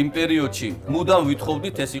ბავშვობას. იმ პერიოდში მუდამ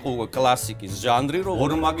ვითხოვდით ეს იყო კლასიკის ჟანრი, რომ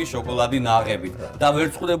ორმაგი შოკოლადი ნაღებით და ვერ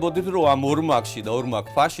წხვდებოდით, რომ ამ ორმაგში და ორმაგ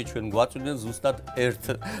ფაში ჩვენ გვაწვდნენ ზუსტად ერთ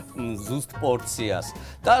ზუსტ პორციას.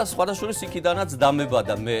 და სხვადასხვა იქიდანაც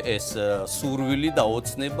დამებადა მე ეს სურვილი და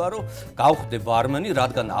ოცნება, რომ გავხდე ბარმენი,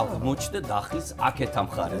 რადგან აღმოჩნდა დახის აქეთ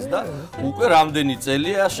ამხარეს და უკვე რამდენი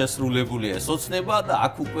წელია შესრულებულია ეს ოცნება და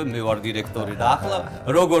აქ უკვე მე ვარ დირექტორი და ახლა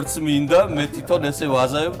როგორც და მე თვითონ ესე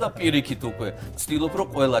ვაზავებ და პირიქით უკვე ვცდილობ რომ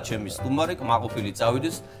ყველა ჩემი სტუმარი კმაყოფილი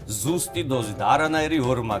წავიდეს ზუსტი დოზით, არანაირი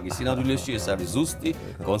ორმაგი. სინამდვილეში ეს არის ზუსტი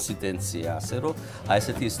კონსისტენცია, ასე რომ აი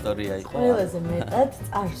ესეთი ისტორია იყო. ყველაზე მეტად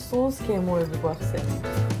წარსულს გემოები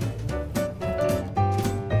გვახსენებს.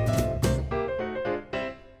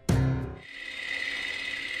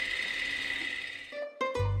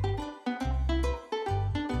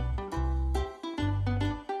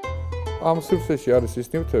 ამ სივრცეში არის ის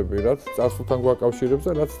ნივთები, რაც წარსულთან გვაკავშირებს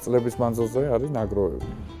და რაც წლების მანძილზე არის ნაგროვები.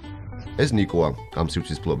 ეს ნიკოა, ამ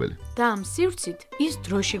სივრცის ფლობელი. და ამ სივრცით ის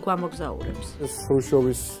დროში გვამოგზაურებს. ეს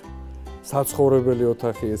ხრუშოვის საცხოვრებელი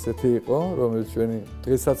ოთახი ესეთი იყო, რომელიც ჩვენი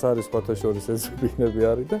დღესაც არის სხვათა შორის ეს ბინები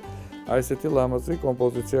არის და აი ესეთი ლამაზი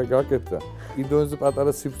კომპოზიცია გაკეთდა. იდოზე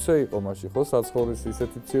პატარა სივრცე იყო მაშინ, ხო, საცხოვრის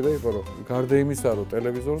ისეთი მცირე იყო, რომ გარდა იმისა, რომ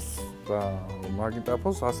ტელევიზორს და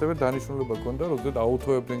მაგნიტოფონს ასევე დანიშნულება ჰქონდა, რომ ზედ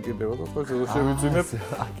აუთოებდნენ კიდევ და სხვა შევიძინეთ.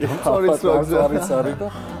 არის და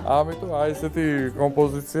ამიტომ აი ესეთი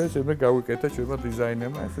კომპოზიცია შემდეგ გავიკეთა ჩვენმა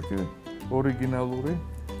დიზაინერმა, ესეთი ორიგინალური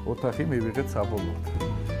ოთახი მივიღეთ საბოლოოდ.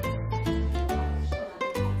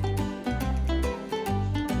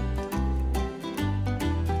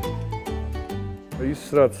 ის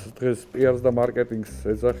რაც დღეს პიარს და მარკეტინგს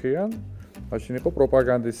ეძახიან, მაშინ იყო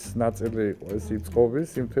პროპაგანდის ნაწილი იყო ეს იწყობის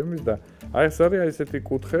იმ თემის და აი ეს არის აი ესეთი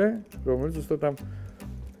კუთხე, რომელიც ზუსტად ამ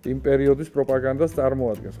იმ პერიოდის პროპაგანდას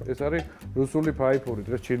წარმოადგენს. ეს არის რუსული ფაიფური,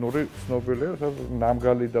 დღეს ჩინური ცნობილია,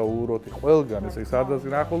 ნამგალი და უროთი ყველგან ესე სადაც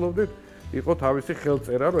ნახულობდით იყო თავისი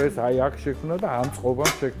ხელწერა, რომ ეს აი აქ შექმნა და ამ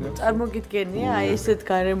წყობამ შექმნა. წარმოგიდგენია, აი ესეთ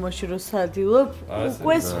გარემოში რომ სადილობ,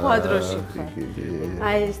 უკვე სხვა დროში ხარ.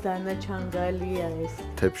 აი ეს დანაჩანგალია ეს.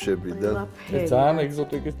 თეფშები და ძალიან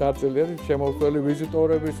ეგზოტიკის ნაწილი არის შემოვლელი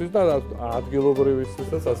ვიზიტორებისთვის და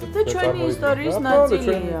ადგილობრივისთვისაც ასეთი. და ჩვენი ისტორიის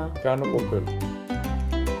ნაწილია. განუყოფელი.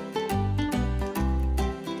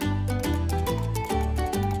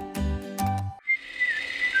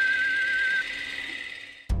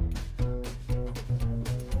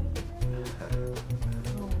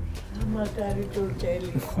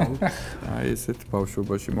 აი ესეთ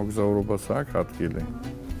ბავშვობაში მოგზაურობას აქვს ადგილი.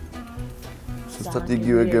 ზუსტად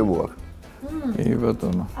იგივე გემო აქვს. კი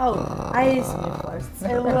ბატონო. აი ეს მიყვარს,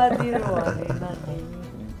 წელვადი რო არის ნახენი.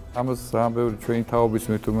 ამას ძალიან ბევრი ჩვენი თაობის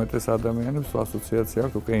მით უმეტეს ადამიანებს ასოციაცია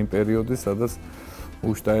აქვს უკვე იმ პერიოდის, სადაც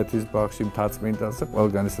უშტაეთის ბაღში მთაწმინდანზე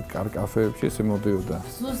ყველგან ესეთ კარგ კაფეებში ესე მოდიოდა.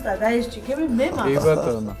 ზუსტად აი ეს ჩიქები მე კი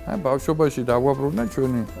ბატონო. აი ბავშვობაში დაგვაბრუნდა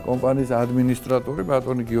ჩვენი კომპანიის ადმინისტრატორი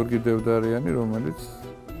ბატონი გიორგი დევდარიანი, რომელიც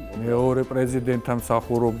მეორე პრეზიდენტთან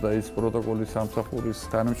მსახურობდა ის პროტოკოლის სამსახურის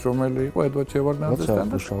თანამშრომელი იყო ედვარდ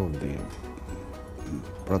შევარდნაძესთან და მუშაობდი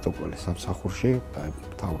პროტოკოლის სამსახურში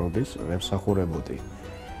მთავრობის ვემსახურებოდი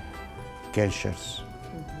გენშერს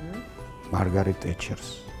მარგარიტ ტეჩერს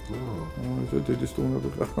ეს დიდი სტუმრები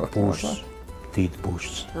ყავდა ბუშს დიდ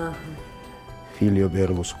ბუშს ფილიო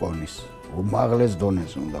ბერლუსკონის უმაღლეს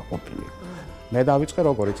დონეზე უნდა ყოფილიყო მე დავიწყე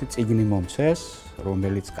როგორ იცი წიგნი მომცეს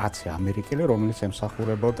რომელიც კაცი ამერიკელი რომელიც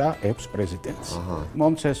ემსახურებოდა 6 პრეზიდენტს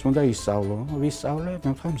მომცეს უნდა ისწავლო ვისწავლე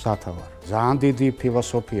მე თქვა მზათა ვარ ძალიან დიდი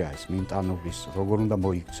ფილოსოფია ეს მინტანობის როგორ უნდა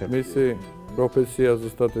მოიქცე მისი პროფესია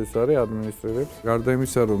ზუსტად ეს არის ადმინისტრირებს გარდა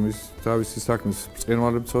იმისა რომ ის თავისი საქმის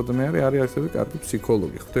ბრწყინვალებცოდნე არის ასევე კარგი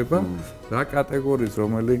ფსიქოლოგი ხდება რა კატეგორიის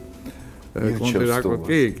რომელი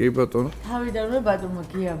კი ბატონო თავიდანვე ბატონო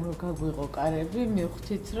გიამ რო გაგვიყო კარები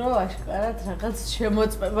მივხვდით რომ აშკარად რაღაც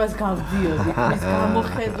შემოწმებას გავდიოდი ის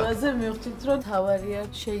გამოხედვაზე მივხვდით რომ თავარია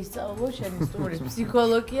შეისწავლო შენი სტუმრის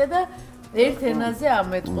ფსიქოლოგია და ერთ ენაზე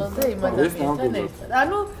ამეტყველდა იმ ადამიანთან ერთად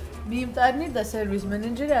ანუ მიმტანი და სერვის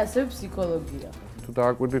მენეჯერი ასევე ფსიქოლოგია თუ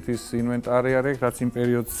დააკვირდით ის ინვენტარი არის რაც იმ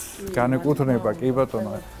პერიოდს განეკუთვნება კი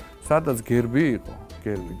ბატონო სადაც გერბი იყო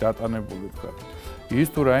გერბი დატანებული თქვა ის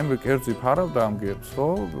თუ რაიმე კერძი ფარავდა ამ გერბს, ხო?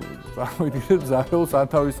 წარმოიდგინეთ, ზარეულს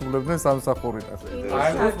ათავისუფლებდნენ სამსახურიდან.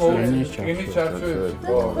 აი ეს მოვიწყინი ჩარჩოებში,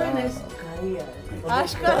 ხო? ეს გაიარე.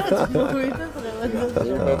 აშკარად მოვიდა დღევანდელ.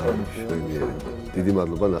 დიდი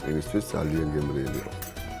მადლობა ნაყინისთვის, ძალიან გემრიელი იყო.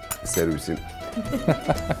 სერვისი.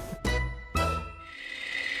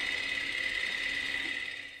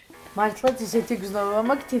 მართლაც ისეთი გზნობა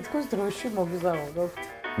მაქვს, თითქოს დროში მოგზაურობთ.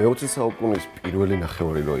 მე-20 საუკუნის პირველი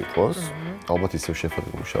ნახევარი რო იყოს, ალბათ ისევ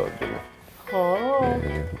შეფები მუშავებდნენ.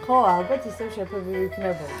 ხო, ალბათ ისევ შეფები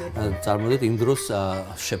ვიქნებოდეთ. წარმოდეთ იმ დროს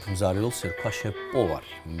შეფმზარეულს ერქვა შეფ-პოვარი.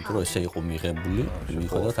 იმიტომ რომ ესე იყო მიღებული,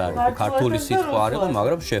 მიხედავთ ქართული სიტყვა არ იყო,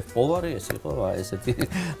 მაგრამ შეფ-პოვარი ეს იყო ესეთი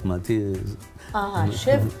მათი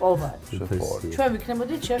შეფ-პოვარი. ჩვენ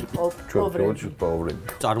ვიქნებოდით შეფ-პოვარი.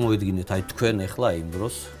 წარმოიდგინეთ, აი თქვენ ახლა იმ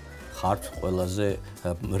დროს ხართ ყველაზე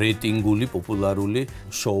რეიტინგული, პოპულარული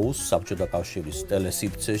შოუს საბჭოთა კავშირის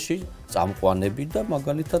ტელესიფცეში წამყვანები და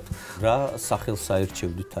მაგალითად რა სახელს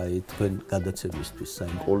აირჩევდით აი თქვენ გადაცემისთვის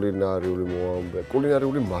საერთოდ კულინარიული მოამბე,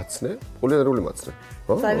 კულინარიული მაცნე,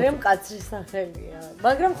 ხო? ძალიან მკაცრი სახელია,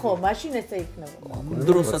 მაგრამ ხო, მაშინ ესე იქნებოდა.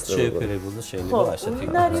 დროსაც შეეფერებოდა შეიძლება ასეთი,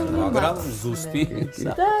 მაგრამ ზუსტი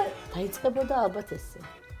და დაიწყებოდა ალბათ ესე.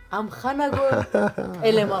 ამხანაგო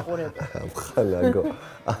ელემაყურებდა. ამხანაგო.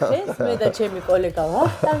 ეს მე და ჩემი კოლეგა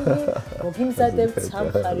ვახტანგი მოგიმზადებთ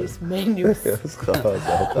სამხარის მენიუს.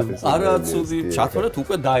 არა ცუდი, ჩათვალეთ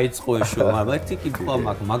უკვე დაიწყო ეს შოუ, მაგრამ ერთი კითხვა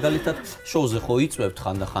მაქვს, მაგალითად შოუზე ხო იწვევთ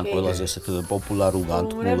ხანდახან ყველაზე ესეთ პოპულარულ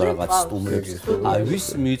განთქმულ რაღაც სტუმრებს. აი ვის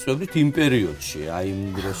მიიწვევთ იმ პერიოდში, აი იმ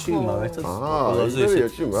დროში მაგალითად ყველაზე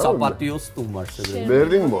ესეთ საპატიო სტუმარს.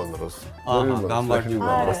 მერლინ მონროს.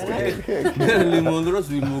 გამარჯობა. მერლინ მონროს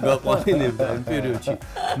ვინ მოგაყვანინებდა იმ პერიოდში.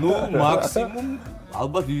 ნუ მაქსიმუმ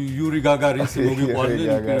ალბათ იური გაგარინსი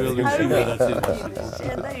მოგიყვანდნენ პირველ რიგში რაღაცებში.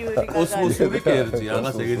 კოსმოსური კერძი,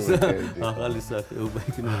 რაღაც ეგეც ახალი სახეობა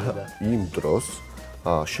იქნებოდა. იმ დროს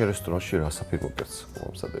შე რესტორანში რა საფირმო კერძს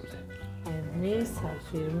მომზადებდი? მე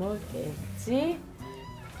საფირმო კერძი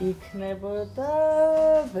იქნებოდა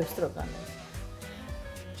ბესტროგანები.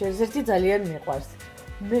 ჯერზერთი ძალიან მიყვარს.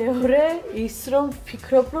 მეორე ის რომ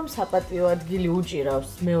ვფიქრობ რომ საპატიო ადგილი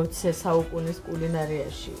უჭირავს მე-20 საუკუნის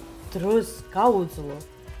კულინარიაში. დროს გაუძლო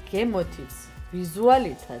გემოთიც,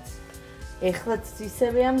 ვიზუალითაც, ეხლაც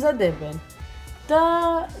ისევე ამზადებენ და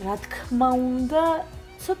რა თქმა უნდა,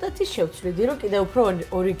 ცოტათი შევცვლიდი, რომ კიდევ უფრო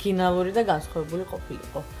ორიგინალური და განსხვავებული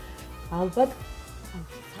ყოფილიყო. ალბათ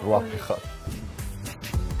რვაფეხა.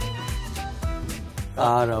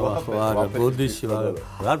 არა, არა, ბოდიში,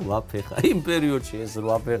 რა რვაფეხა. იმ პერიოდში ეს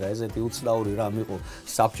რვაფეხა ესეთი უცნაური რამ იყო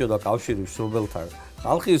საბჭოთა კავშირის მშობელთა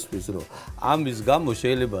ხალხისთვის, რომ ამის გამო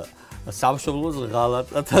შეიძლება სამშობლოს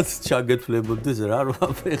ღალატათაც ჩაგეთვლებოდეს რა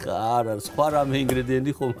რვაფეხა, არა, სხვა რამე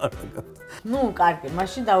ინგრედიენტი ხომ არ აქვს. ნუ, კარგი,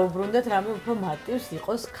 მაშინ დავუბრუნდეთ რამე უფრო მარტივს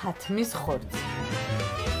იყოს ქათმის ხორცი.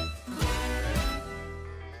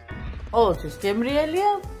 ყოველთვის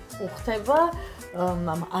გემრიელია, უხდება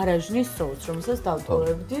ამ არაჟნის соуს, რომელსაც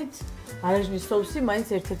დავტოვებდით. არაჟნის соуსი მაინც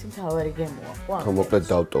ერთ-ერთი მთავარი გემოა, ხო? ხო, მოკლედ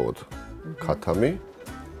დავტოვოთ ქათამი,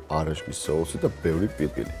 არაჟნის соуსი და ბევრი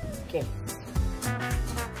პირპილი. კი.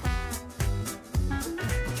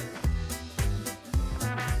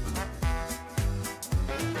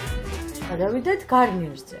 გადავიდეთ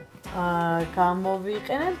გარნირზე.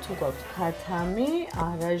 გამოვიყენებთ თუ გვაქვს ქათამი,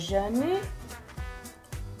 არაჟანი,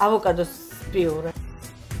 ავოკადოს პიურე.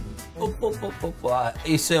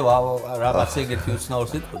 ისე რაღაც ეგეთი უცნაურ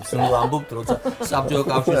სიტყვებს ნუ ამბობთ როცა საბჭოთა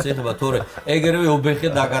კავშირს ეხება თორე ეგრევე ობეხე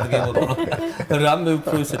დაგადგებოდა რამე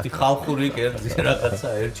უფრო ესეთი ხალხური კერძი რაღაცა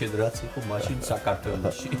ერჩედ რაც იყო მაშინ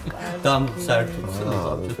საქართველოში და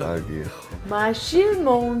საერთოდ კარგია მაშინ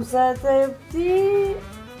მომზადებდი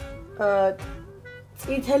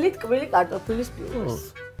წითელი ტკბილი კარტოფილის პიურეს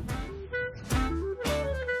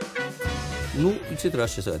ну, იცით რა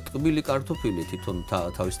შესაძლოა, ტკბილი კარტოფილი თვითონ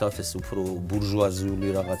თავისთავად ეს უფრო ბურჟუაზიული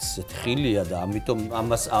რაღაც ხილია და ამიტომ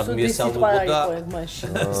ამას არ მიესალმებოდა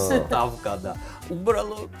დავკა და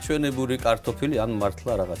უბრალოდ ჩვენებური კარტოფილი ან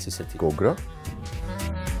მართლა რაღაც ისეთი გოგრა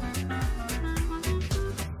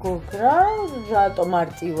გოგრა, რატომ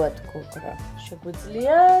მარტივად გოგრა?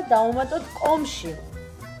 შეგვიძლია დავუმატოთ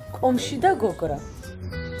კომში და გოგრა.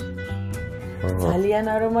 ძალიან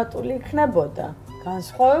არომატული იქნებოდა,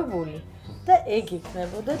 განსხვავებული. და ეგ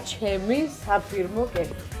იქნებოდა ჩემი საფირმო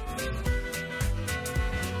კერძი.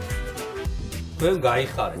 თქვენ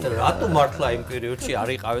გაიხარეთ, რატო მართლა იმ პერიოდში არ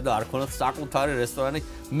იყავე და არ ქონდათ საკუთარი რესტორანი?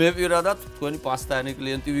 მე პირადად თქვენი პასტაიანი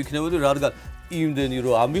კლიენტი ვიქნებოდი, რადგან იმდენი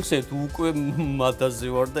რომ ამიხსენთ უკვე მათაზე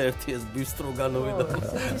ვარ და ერთი ეს ბისტროგანოვი და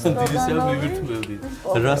დიდისია მივირთმევდი.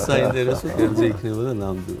 რა საინტერესო კერძი იქნებოდა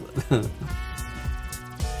ნამდვილად.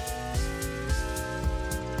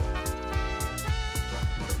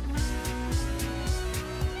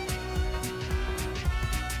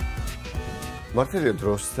 მართალია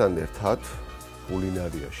დროსთან ერთად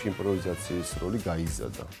კულინარიაში იმპროვიზაციის როლი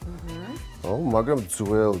გაიზარდა. მაგრამ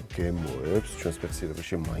ძველ გემოებს ჩვენს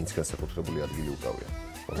სპეციალობაში მაინც განსაკუთრებული ადგილი უკავია.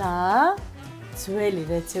 და ძველი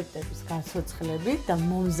რეცეპტების განსაცვლელებით და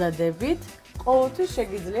მომზადებით ყოველთვის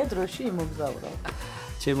შეგიძლია დროში იმოგზაურო.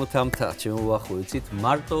 ჩემო თამთა, ჩემო ვახო, იცით,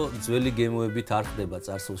 მარტო ძველი გემოებით არ ხდება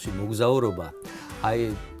წარსულში მოგზაურობა.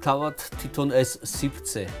 აი, თავად თვითონ ეს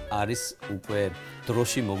სიფრთხე არის უკვე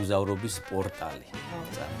დროში მოგზაურობის პორტალი.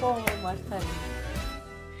 ხო, მართალია.